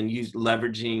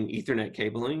leveraging Ethernet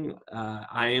cabling,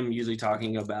 I am usually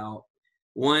talking about,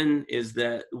 one is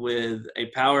that with a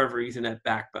Power over Ethernet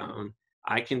backbone,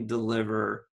 I can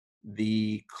deliver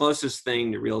the closest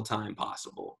thing to real time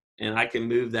possible. And I can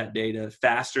move that data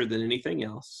faster than anything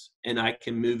else. And I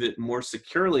can move it more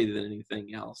securely than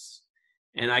anything else.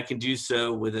 And I can do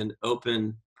so with an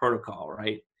open protocol,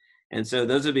 right? And so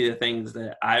those would be the things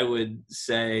that I would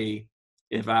say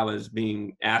if I was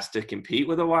being asked to compete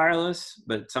with a wireless.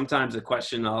 But sometimes the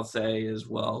question I'll say is,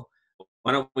 well,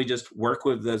 why don't we just work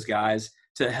with those guys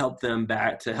to help them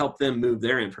move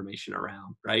their information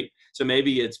around, right? So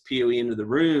maybe it's PoE into the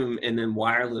room and then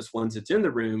wireless once it's in the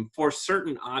room for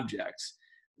certain objects.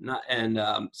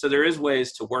 So there is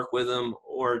ways to work with them,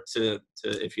 or to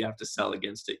if you have to sell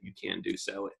against it, you can do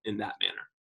so in that manner.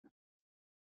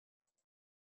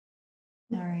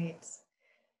 All right.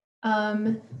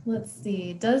 Let's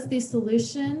see. Does the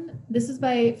solution, this is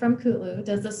from Kutlu,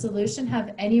 does the solution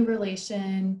have any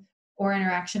relation or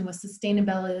interaction with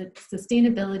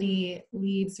sustainability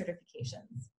LEED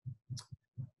certifications?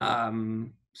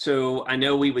 So I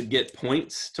know we would get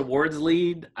points towards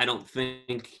LEED. I don't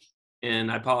think,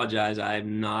 and I apologize,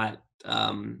 I'm not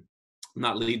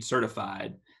LEED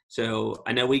certified. So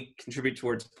I know we contribute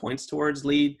points towards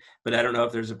LEED, but I don't know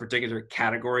if there's a particular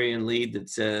category in LEED that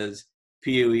says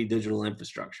PoE digital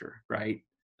infrastructure, right?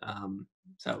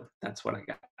 So that's what I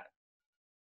got.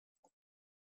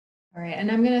 All right,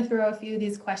 and I'm going to throw a few of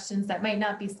these questions that might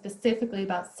not be specifically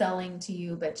about selling to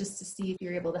you, but just to see if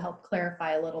you're able to help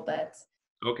clarify a little bit.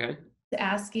 Okay.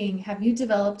 Asking, have you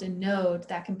developed a node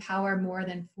that can power more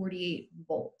than 48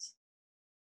 volts?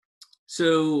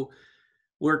 So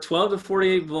we're 12 to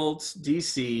 48 volts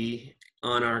DC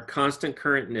on our constant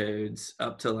current nodes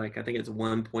up to I think it's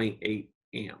 1.8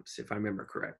 amps, if I remember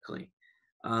correctly.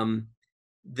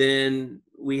 Then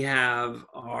we have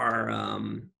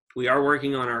we are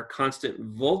working on our constant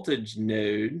voltage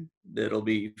node that'll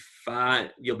be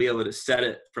 5. You'll be able to set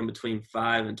it from between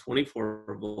 5 and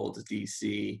 24 volts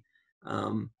DC.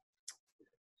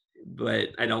 But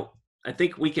I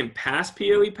think we can pass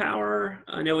PoE power.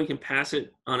 I know we can pass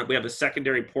it we have a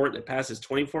secondary port that passes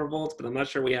 24 volts, but I'm not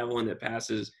sure we have one that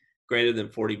passes greater than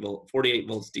 48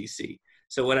 volts DC.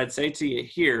 So what I'd say to you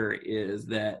here is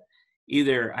that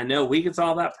either I know we can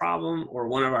solve that problem, or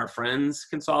one of our friends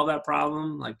can solve that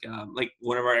problem. Like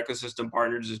one of our ecosystem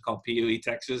partners is called PoE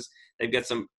Texas. They've got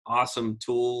some awesome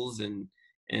tools and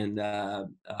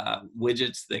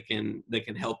widgets that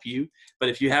can help you. But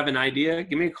if you have an idea,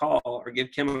 give me a call or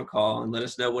give Kim a call and let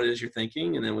us know what it is you're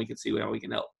thinking, and then we can see how we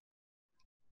can help.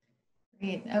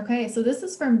 Great. Okay, so this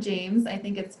is from James. I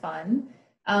think it's fun.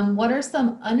 What are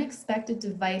some unexpected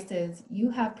devices you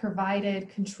have provided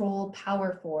controlled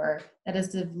power for that has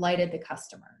delighted the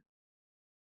customer?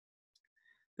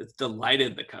 That's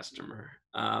delighted the customer.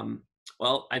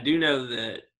 Well, I do know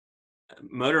that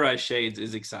motorized shades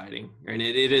is exciting, and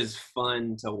it is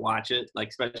fun to watch it, like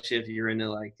especially if you're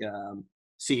into like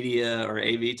CEDIA or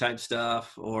AV type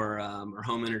stuff, or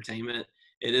home entertainment.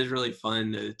 It is really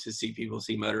fun to see people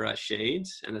see motorized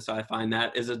shades, and so I find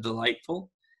that is a delightful.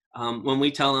 When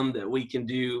we tell them that we can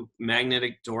do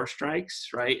magnetic door strikes,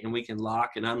 right, and we can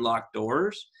lock and unlock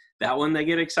doors, that one they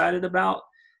get excited about.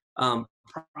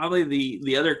 Probably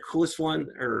the other coolest one,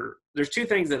 or there's two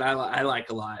things that I like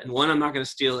a lot, and one, I'm not going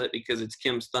to steal it because it's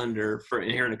Kim's thunder for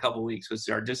here in a couple of weeks, was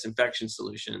our disinfection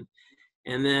solution.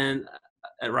 And then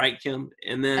right, Kim,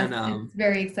 and then it's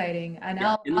very exciting, and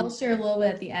yeah, I'll share a little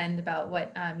bit at the end about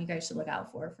what you guys should look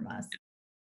out for from us.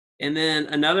 And then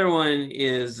another one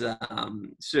is,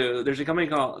 so there's a company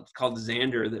called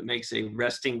Xander that makes a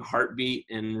resting heartbeat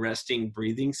and resting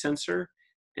breathing sensor.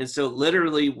 And so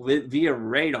literally via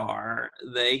radar,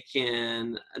 they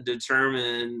can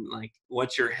determine like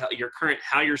what's your current,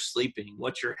 how you're sleeping,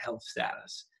 what's your health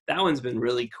status. That one's been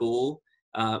really cool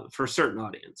for certain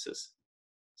audiences.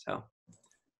 So.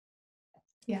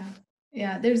 Yeah.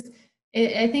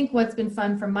 I think what's been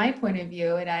fun from my point of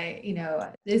view,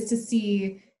 and is to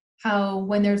see how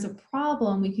when there's a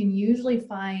problem, we can usually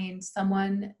find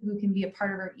someone who can be a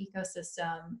part of our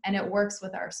ecosystem, and it works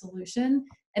with our solution.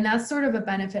 And that's sort of a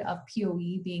benefit of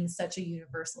PoE being such a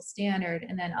universal standard,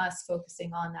 and then us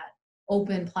focusing on that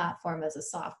open platform as a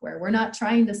software. We're not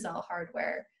trying to sell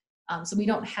hardware. So we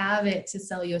don't have it to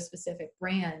sell you a specific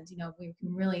brand. We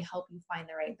can really help you find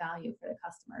the right value for the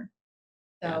customer.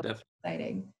 So yeah, definitely.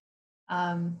 Exciting.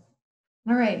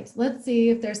 All right, let's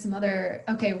see if there's some other,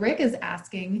 okay, Rick is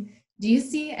asking, do you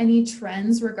see any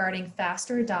trends regarding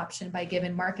faster adoption by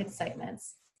given market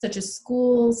segments, such as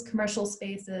schools, commercial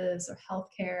spaces, or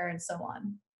healthcare, and so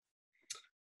on?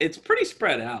 It's pretty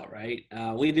spread out, right?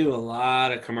 We do a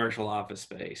lot of commercial office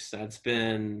space. That's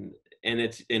been, and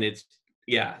it's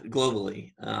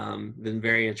globally been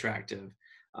very attractive.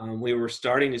 We were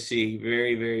starting to see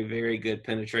very, very, very good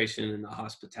penetration in the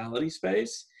hospitality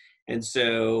space. And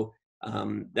so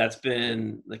that's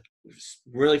been like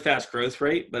really fast growth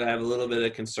rate, but I have a little bit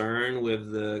of concern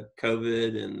with the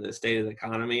COVID and the state of the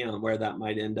economy on where that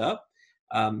might end up.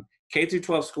 K through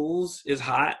 12 schools is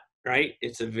hot, right?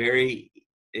 It's a very,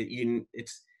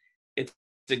 it's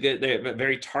a good, they have a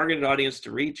very targeted audience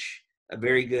to reach, a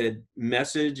very good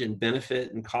message and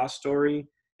benefit and cost story.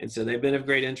 And so they've been of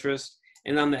great interest.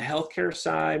 And on the healthcare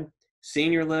side,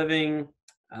 senior living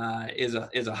is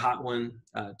a hot one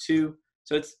too.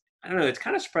 So I don't know, it's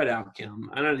kind of spread out,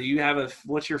 Kim. I don't know, do you have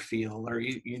what's your feel? Or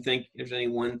you think there's any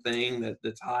one thing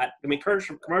that's hot? I mean,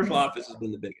 commercial office has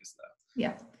been the biggest though.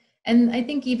 Yeah. And I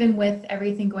think even with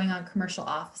everything going on, commercial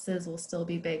offices will still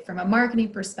be big. From a marketing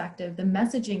perspective, the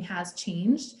messaging has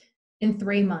changed in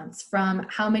 3 months, from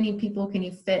how many people can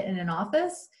you fit in an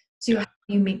office to how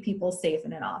you make people safe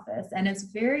in an office. And it's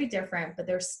very different, but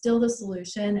there's still the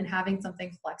solution, and having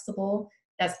something flexible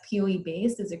that's PoE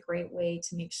based is a great way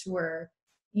to make sure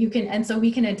you can, and so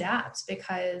we can adapt,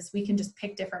 because we can just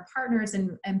pick different partners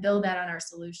and build that on our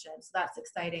solution. So that's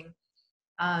exciting.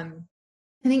 I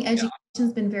think education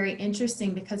has been very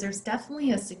interesting, because there's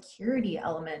definitely a security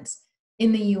element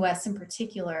in the US in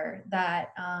particular that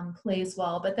plays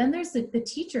well. But then there's the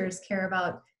teachers care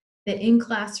about the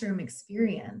in-classroom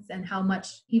experience, and how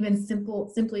much even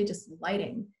simply just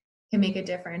lighting can make a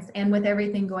difference. And with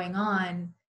everything going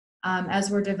on, as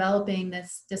we're developing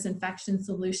this disinfection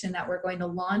solution that we're going to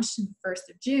launch on the 1st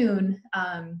of June,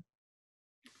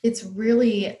 it's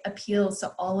really appeals to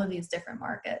all of these different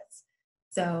markets.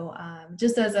 So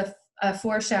just as a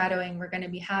foreshadowing, we're going to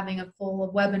be having a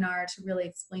full webinar to really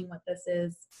explain what this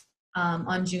is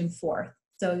on June 4th.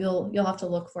 So you'll have to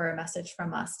look for a message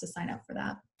from us to sign up for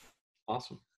that.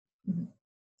 Awesome. Mm-hmm.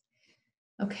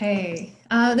 Okay,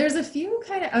 there's a few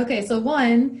okay, so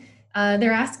one,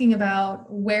 they're asking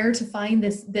about where to find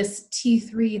this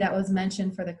T3 that was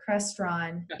mentioned for the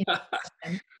Crestron.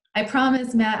 I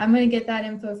promise, Matt, I'm going to get that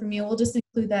info from you. We'll just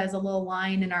include that as a little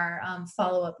line in our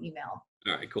follow-up email.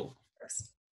 All right, cool. First.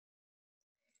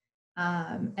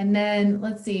 And then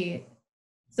let's see.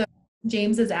 So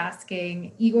James is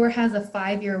asking, Igor has a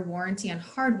 5-year warranty on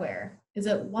hardware. Is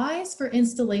it wise for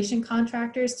installation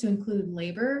contractors to include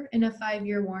labor in a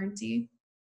 5-year warranty?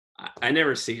 I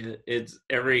never see it. It's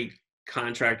every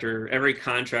contract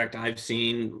I've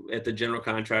seen at the general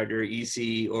contractor,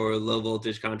 EC, or low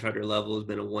voltage contractor level has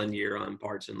been a 1 year on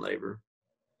parts and labor.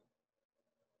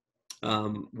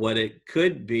 What it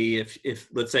could be if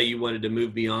let's say you wanted to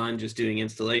move beyond just doing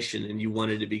installation and you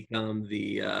wanted to become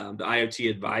the IoT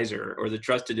advisor or the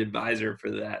trusted advisor for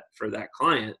that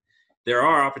client, there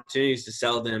are opportunities to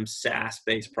sell them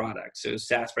SaaS-based products. So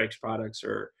SaaS-based products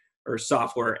or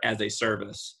software as a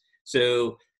service.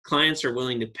 So clients are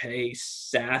willing to pay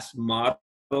SaaS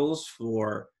models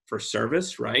for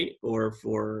service, right? Or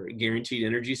for guaranteed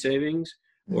energy savings,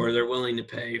 or they're willing to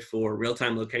pay for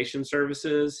real-time location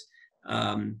services,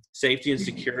 safety and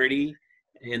security,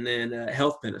 and then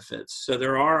health benefits. So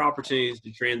there are opportunities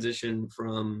to transition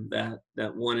from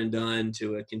that one and done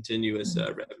to a continuous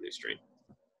revenue stream.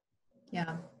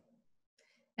 Yeah.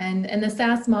 And the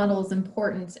SaaS model is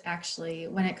important actually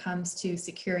when it comes to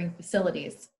securing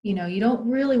facilities. You know, you don't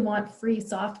really want free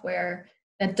software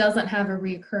that doesn't have a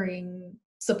recurring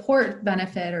support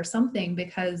benefit or something,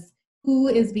 because who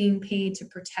is being paid to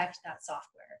protect that software?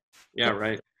 Yeah,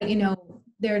 right. You know,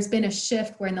 there's been a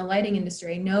shift where in the lighting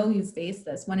industry, I know you've faced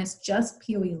this, when it's just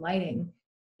PoE lighting,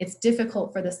 it's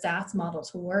difficult for the SaaS model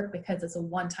to work because it's a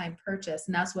one-time purchase,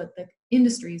 and that's what the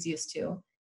industry is used to.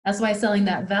 That's why selling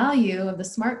that value of the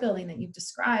smart building that you've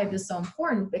described is so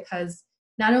important, because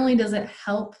not only does it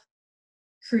help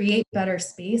create better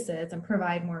spaces and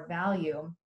provide more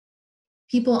value,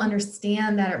 people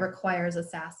understand that it requires a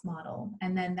SaaS model,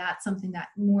 and then that's something that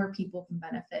more people can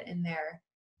benefit in there.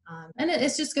 And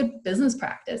it's just good business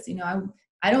practice. You know,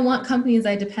 I don't want companies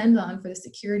I depend on for the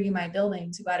security of my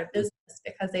building to go out of business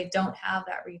because they don't have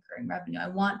that recurring revenue. I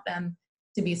want them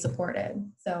to be supported.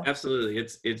 So absolutely,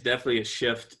 it's definitely a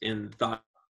shift in thought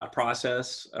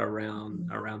process around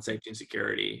safety and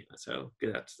security. So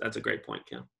that's a great point,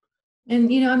 Kim.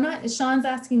 And, you know, Sean's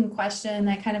asking a question.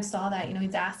 I kind of saw that, you know,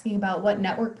 he's asking about what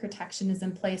network protection is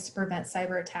in place to prevent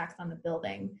cyber attacks on the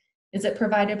building. Is it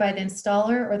provided by the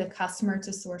installer or the customer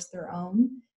to source their own?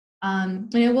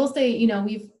 And I will say, you know,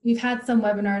 we've had some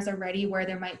webinars already where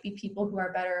there might be people who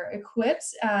are better equipped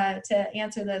to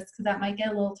answer this, because that might get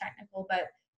a little technical. But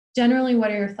generally,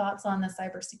 what are your thoughts on the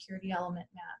cybersecurity element,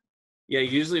 Matt? Yeah,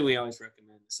 usually we always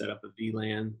recommend to set up a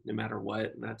VLAN no matter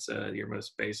what. And that's your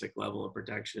most basic level of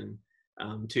protection.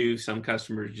 Two, some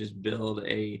customers just build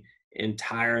a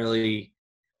entirely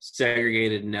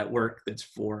segregated network that's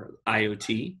for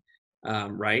IoT.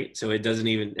 Right? So it doesn't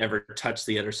even ever touch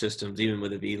the other systems, even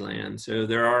with a VLAN. So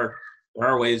there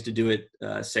are ways to do it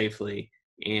safely.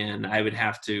 And I would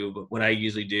have to, but what I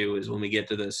usually do is when we get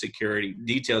to the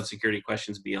detailed security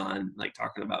questions beyond like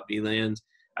talking about VLANs,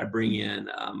 I bring in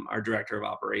our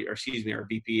our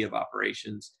VP of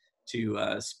operations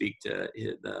to speak to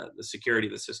the security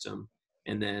of the system,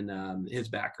 and then his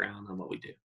background on what we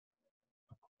do.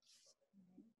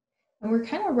 And we're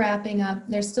kind of wrapping up.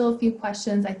 There's still a few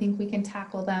questions. I think we can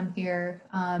tackle them here.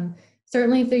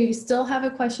 Certainly, if you still have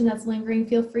a question that's lingering,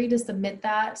 feel free to submit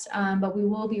that. But we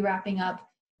will be wrapping up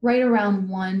right around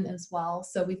 1 as well.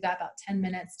 So we've got about 10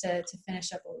 minutes to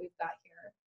finish up what we've got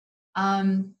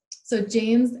here. So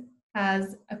James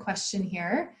has a question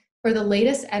here. For the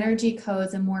latest energy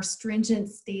codes and more stringent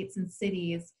states and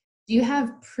cities, do you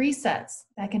have presets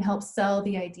that can help sell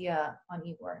the idea on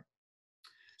Igor?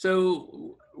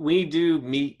 So we do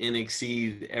meet and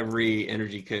exceed every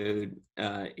energy code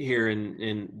here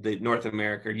in the North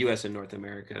America, US and North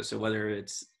America. So whether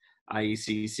it's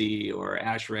IECC or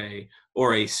ASHRAE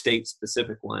or a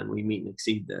state-specific one, we meet and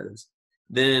exceed those.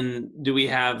 Then do we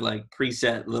have like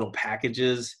preset little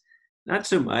packages? Not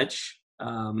so much.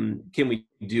 Can we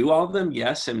do all of them?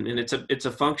 Yes, and it's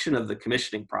a function of the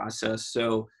commissioning process.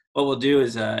 So what we'll do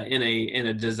is in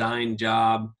a design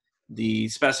job, the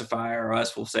specifier or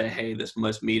us will say, hey, this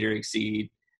must meet or exceed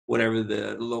whatever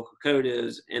the local code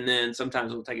is. And then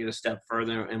sometimes we'll take it a step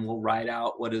further and we'll write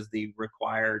out what is the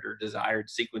required or desired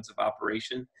sequence of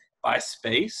operation by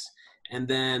space. And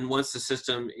then once the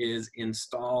system is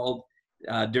installed,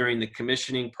 during the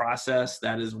commissioning process,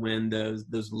 that is when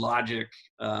those logic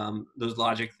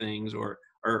things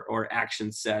or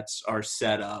action sets are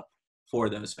set up for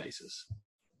those spaces.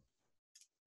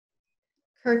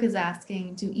 Kirk is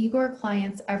asking, do Igor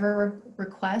clients ever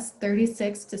request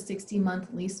 36 to 60-month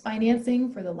lease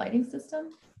financing for the lighting system?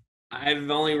 I've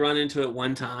only run into it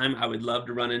one time. I would love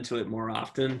to run into it more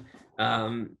often.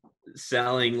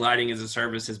 Selling lighting as a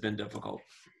service has been difficult,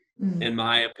 in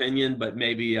my opinion, but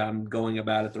maybe I'm going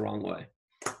about it the wrong way.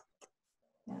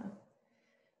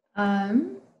 Yeah.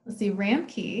 Let's see,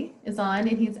 Ramkey is on,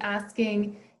 and he's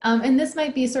asking, and this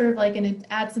might be sort of like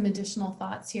add some additional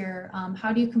thoughts here.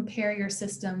 How do you compare your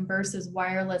system versus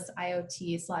wireless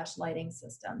IoT / lighting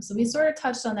system? So we sort of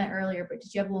touched on that earlier, but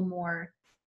did you have a little more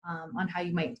on how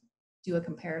you might do a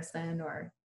comparison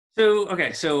or? So,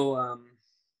 okay. So,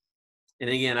 and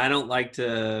again, I don't like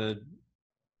to,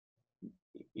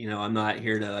 I'm not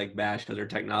here to like bash other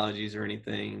technologies or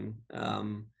anything.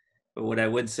 But what I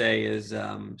would say is,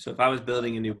 so if I was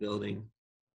building a new building,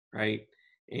 right,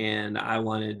 and I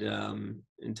wanted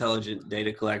intelligent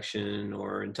data collection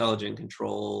or intelligent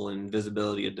control and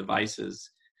visibility of devices,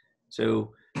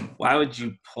 so why would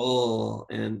you pull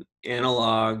an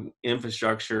analog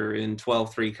infrastructure in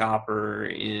 12.3 copper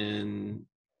in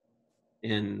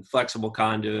flexible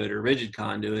conduit or rigid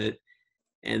conduit,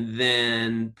 and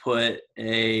then put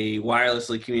a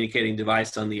wirelessly communicating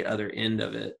device on the other end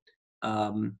of it?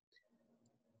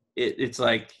 It's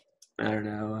like, I don't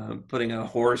know, putting a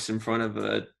horse in front of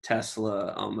a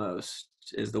Tesla almost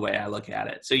is the way I look at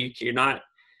it. So you're not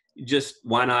just,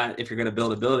 why not, if you're going to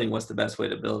build a building, what's the best way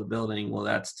to build a building? Well,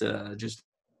 that's to just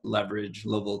leverage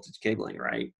low voltage cabling,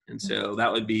 right? And so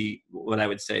that would be what I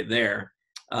would say there.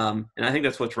 And I think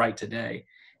that's what's right today.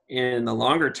 In the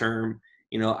longer term,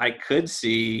 I could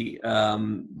see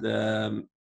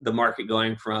the market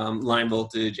going from line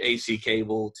voltage AC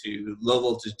cable to low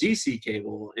voltage DC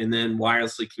cable, and then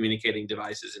wirelessly communicating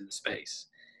devices into space.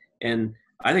 And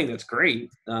I think that's great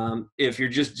if you're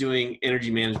just doing energy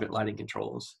management lighting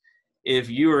controls. If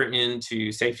you are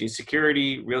into safety and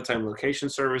security, real-time location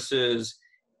services,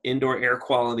 indoor air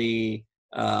quality,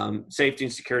 safety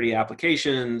and security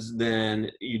applications,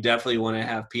 then you definitely want to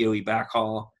have PoE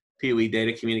backhaul, PoE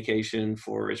data communication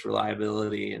for its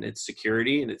reliability and its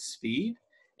security and its speed,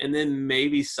 and then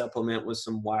maybe supplement with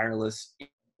some wireless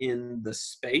in the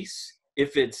space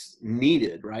if it's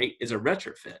needed, right, is a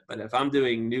retrofit. But if I'm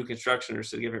doing new construction or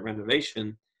significant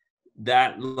renovation,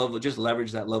 just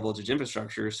leverage that low voltage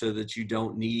infrastructure so that you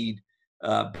don't need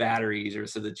batteries, or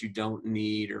so that you don't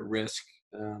need or risk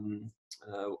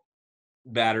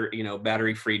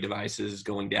battery-free devices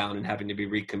going down and having to be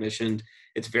recommissioned.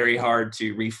 It's very hard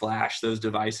to reflash those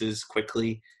devices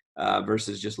quickly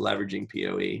versus just leveraging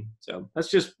PoE. So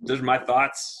those are my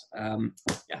thoughts.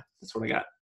 Yeah, that's what I got.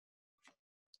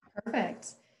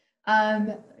 Perfect.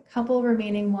 A couple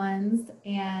remaining ones,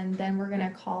 and then we're going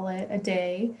to call it a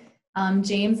day.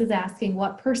 James is asking,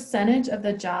 what percentage of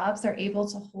the jobs are able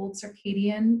to hold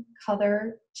circadian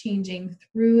color changing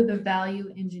through the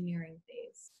value engineering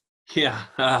phase? Yeah,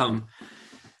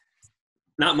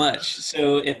 not much.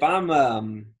 So if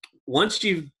I'm once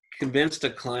you've convinced a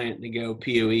client to go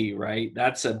PoE, right,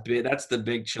 that's the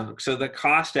big chunk. So the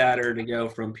cost adder to go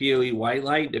from PoE white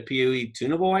light to PoE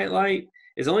tunable white light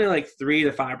is only like 3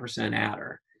 to 5%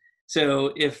 adder.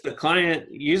 So if the client,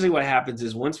 usually what happens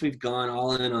is once we've gone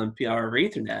all in on PR or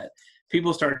Ethernet,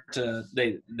 people start to,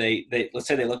 they let's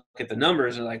say they look at the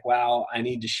numbers and are like, wow, I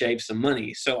need to shave some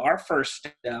money. So our first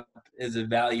step as a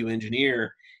value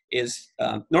engineer is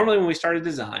normally when we start a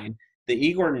design, the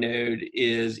Igor node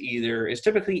is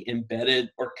typically embedded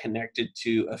or connected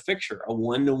to a fixture, a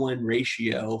 1-to-1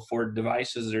 ratio for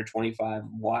devices that are 25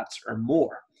 watts or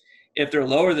more. If they're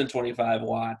lower than 25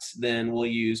 watts, then we'll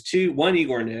use one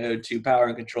Igor node to power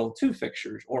and control 2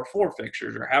 fixtures or 4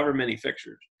 fixtures or however many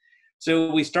fixtures.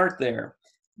 So we start there.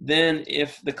 Then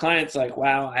if the client's like,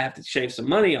 wow, I have to shave some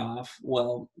money off,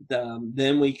 well,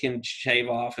 then we can shave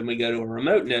off and we go to a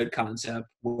remote node concept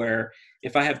where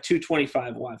if I have 2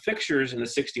 25-watt fixtures and a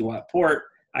 60-watt port,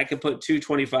 I can put 2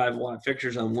 25-watt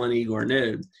fixtures on one Igor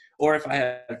node. Or if I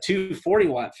have 2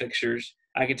 40-watt fixtures,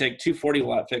 I can take 2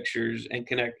 40-watt fixtures and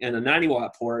connect, and a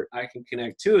 90-watt port, I can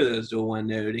connect 2 of those to one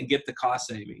node and get the cost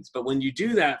savings. But when you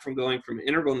do that from going from an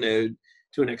integral node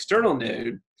to an external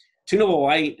node, tunable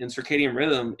white and circadian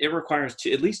rhythm, it requires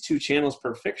at least 2 channels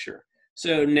per fixture.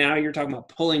 So now you're talking about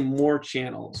pulling more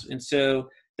channels. And so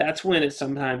that's when it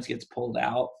sometimes gets pulled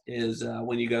out, is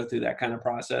when you go through that kind of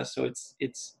process. So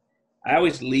I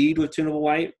always lead with tunable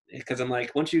white because I'm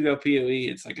like, once you go PoE,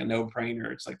 it's like a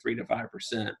no-brainer. It's like 3 to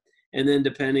 5%. And then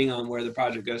depending on where the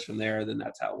project goes from there, then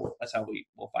that's how we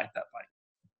will fight that fight.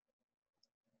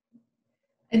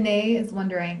 Anae is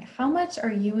wondering, how much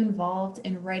are you involved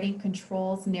in writing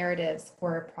controls narratives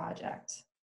for a project?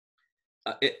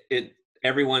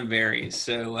 Everyone varies.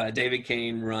 So David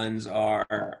Kane runs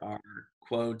our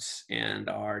quotes and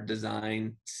our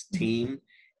design team.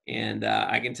 And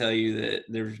I can tell you that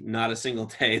there's not a single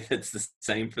day that's the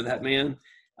same for that man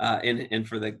and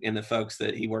for the folks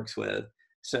that he works with.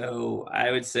 So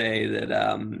I would say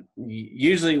that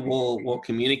usually we'll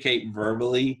communicate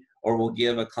verbally, or we'll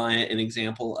give a client an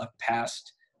example of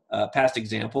past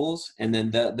examples, and then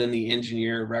the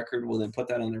engineer record will then put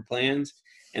that on their plans.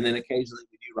 And then occasionally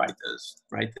we do write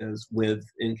those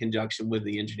in conjunction with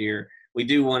the engineer. We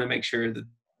do want to make sure that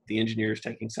the engineer is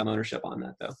taking some ownership on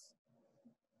that, though.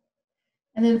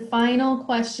 And then final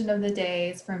question of the day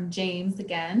is from James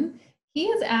again. He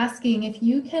is asking if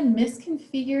you can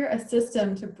misconfigure a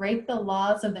system to break the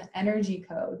laws of the energy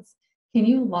codes. Can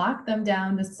you lock them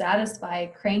down to satisfy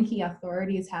cranky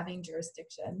authorities having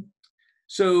jurisdiction?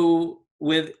 So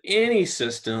with any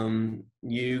system,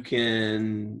 you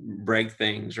can break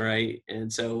things, right?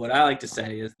 And so what I like to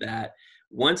say is that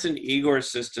once an Igor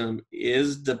system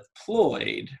is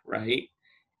deployed, right,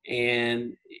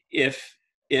 and if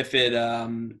it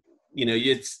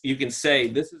you can say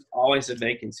this is always a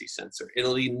vacancy sensor.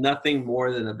 It'll be nothing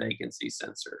more than a vacancy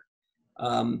sensor.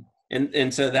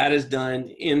 And so that is done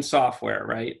in software,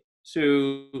 right?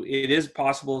 So it is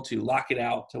possible to lock it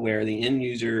out to where the end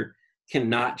user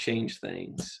cannot change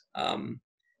things.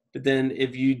 But then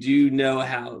if you do know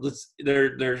how,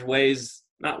 there's ways,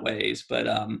 not ways, but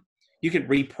you could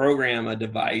reprogram a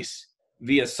device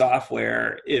via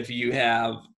software if you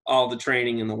have all the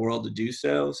training in the world to do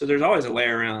so. So there's always a way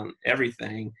around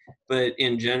everything. But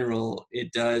in general,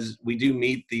 we do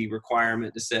meet the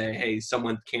requirement to say, hey,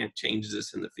 someone can't change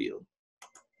this in the field.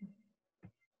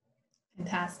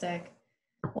 Fantastic.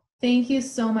 Well, thank you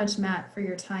so much, Matt, for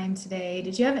your time today.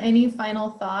 Did you have any final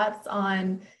thoughts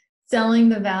on selling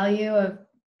the value of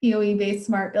PoE-based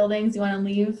smart buildings you want to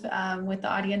leave with the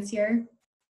audience here?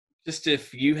 Just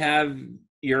if you have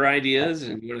your ideas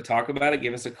and you want to talk about it,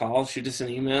 give us a call, shoot us an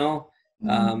email.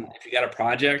 If you got a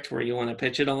project where you want to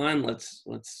pitch it on, let's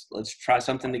try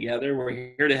something together. We're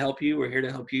here to help you. We're here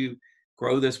to help you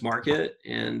grow this market.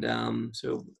 And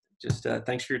so just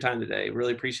thanks for your time today.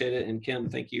 Really appreciate it. And Kim,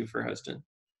 thank you for hosting.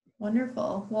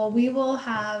 Wonderful. Well, we will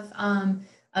have a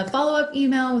follow-up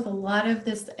email with a lot of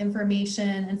this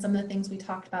information and some of the things we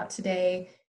talked about today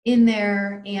in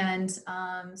there. And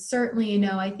certainly,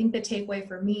 I think the takeaway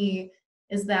for me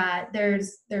is that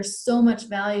there's so much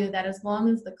value that as long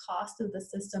as the cost of the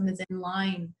system is in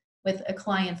line with a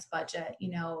client's budget,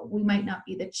 we might not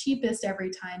be the cheapest every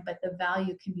time, but the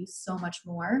value can be so much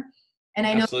more. And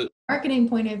I know from a marketing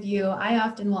point of view, I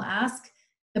often will ask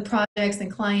the projects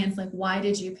and clients, like, why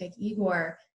did you pick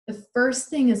Igor? The first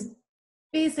thing is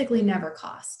basically never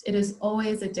cost. It is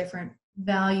always a different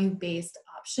value-based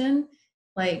option,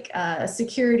 like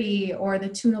security or the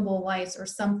tunable lights or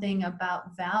something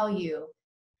about value,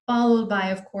 followed by,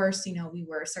 of course, we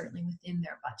were certainly within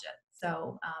their budget.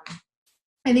 So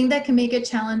I think that can make it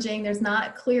challenging. There's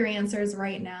not clear answers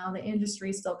right now. The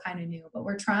industry is still kind of new, but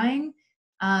we're trying.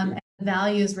 And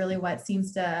value is really what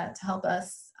seems to help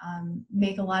us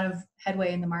make a lot of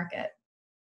headway in the market.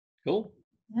 Cool.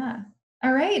 Yeah.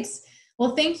 All right.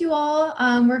 Well, thank you all.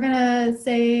 We're going to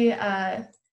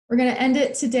end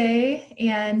it today,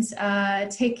 and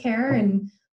take care, and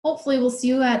hopefully we'll see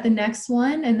you at the next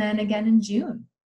one and then again in June.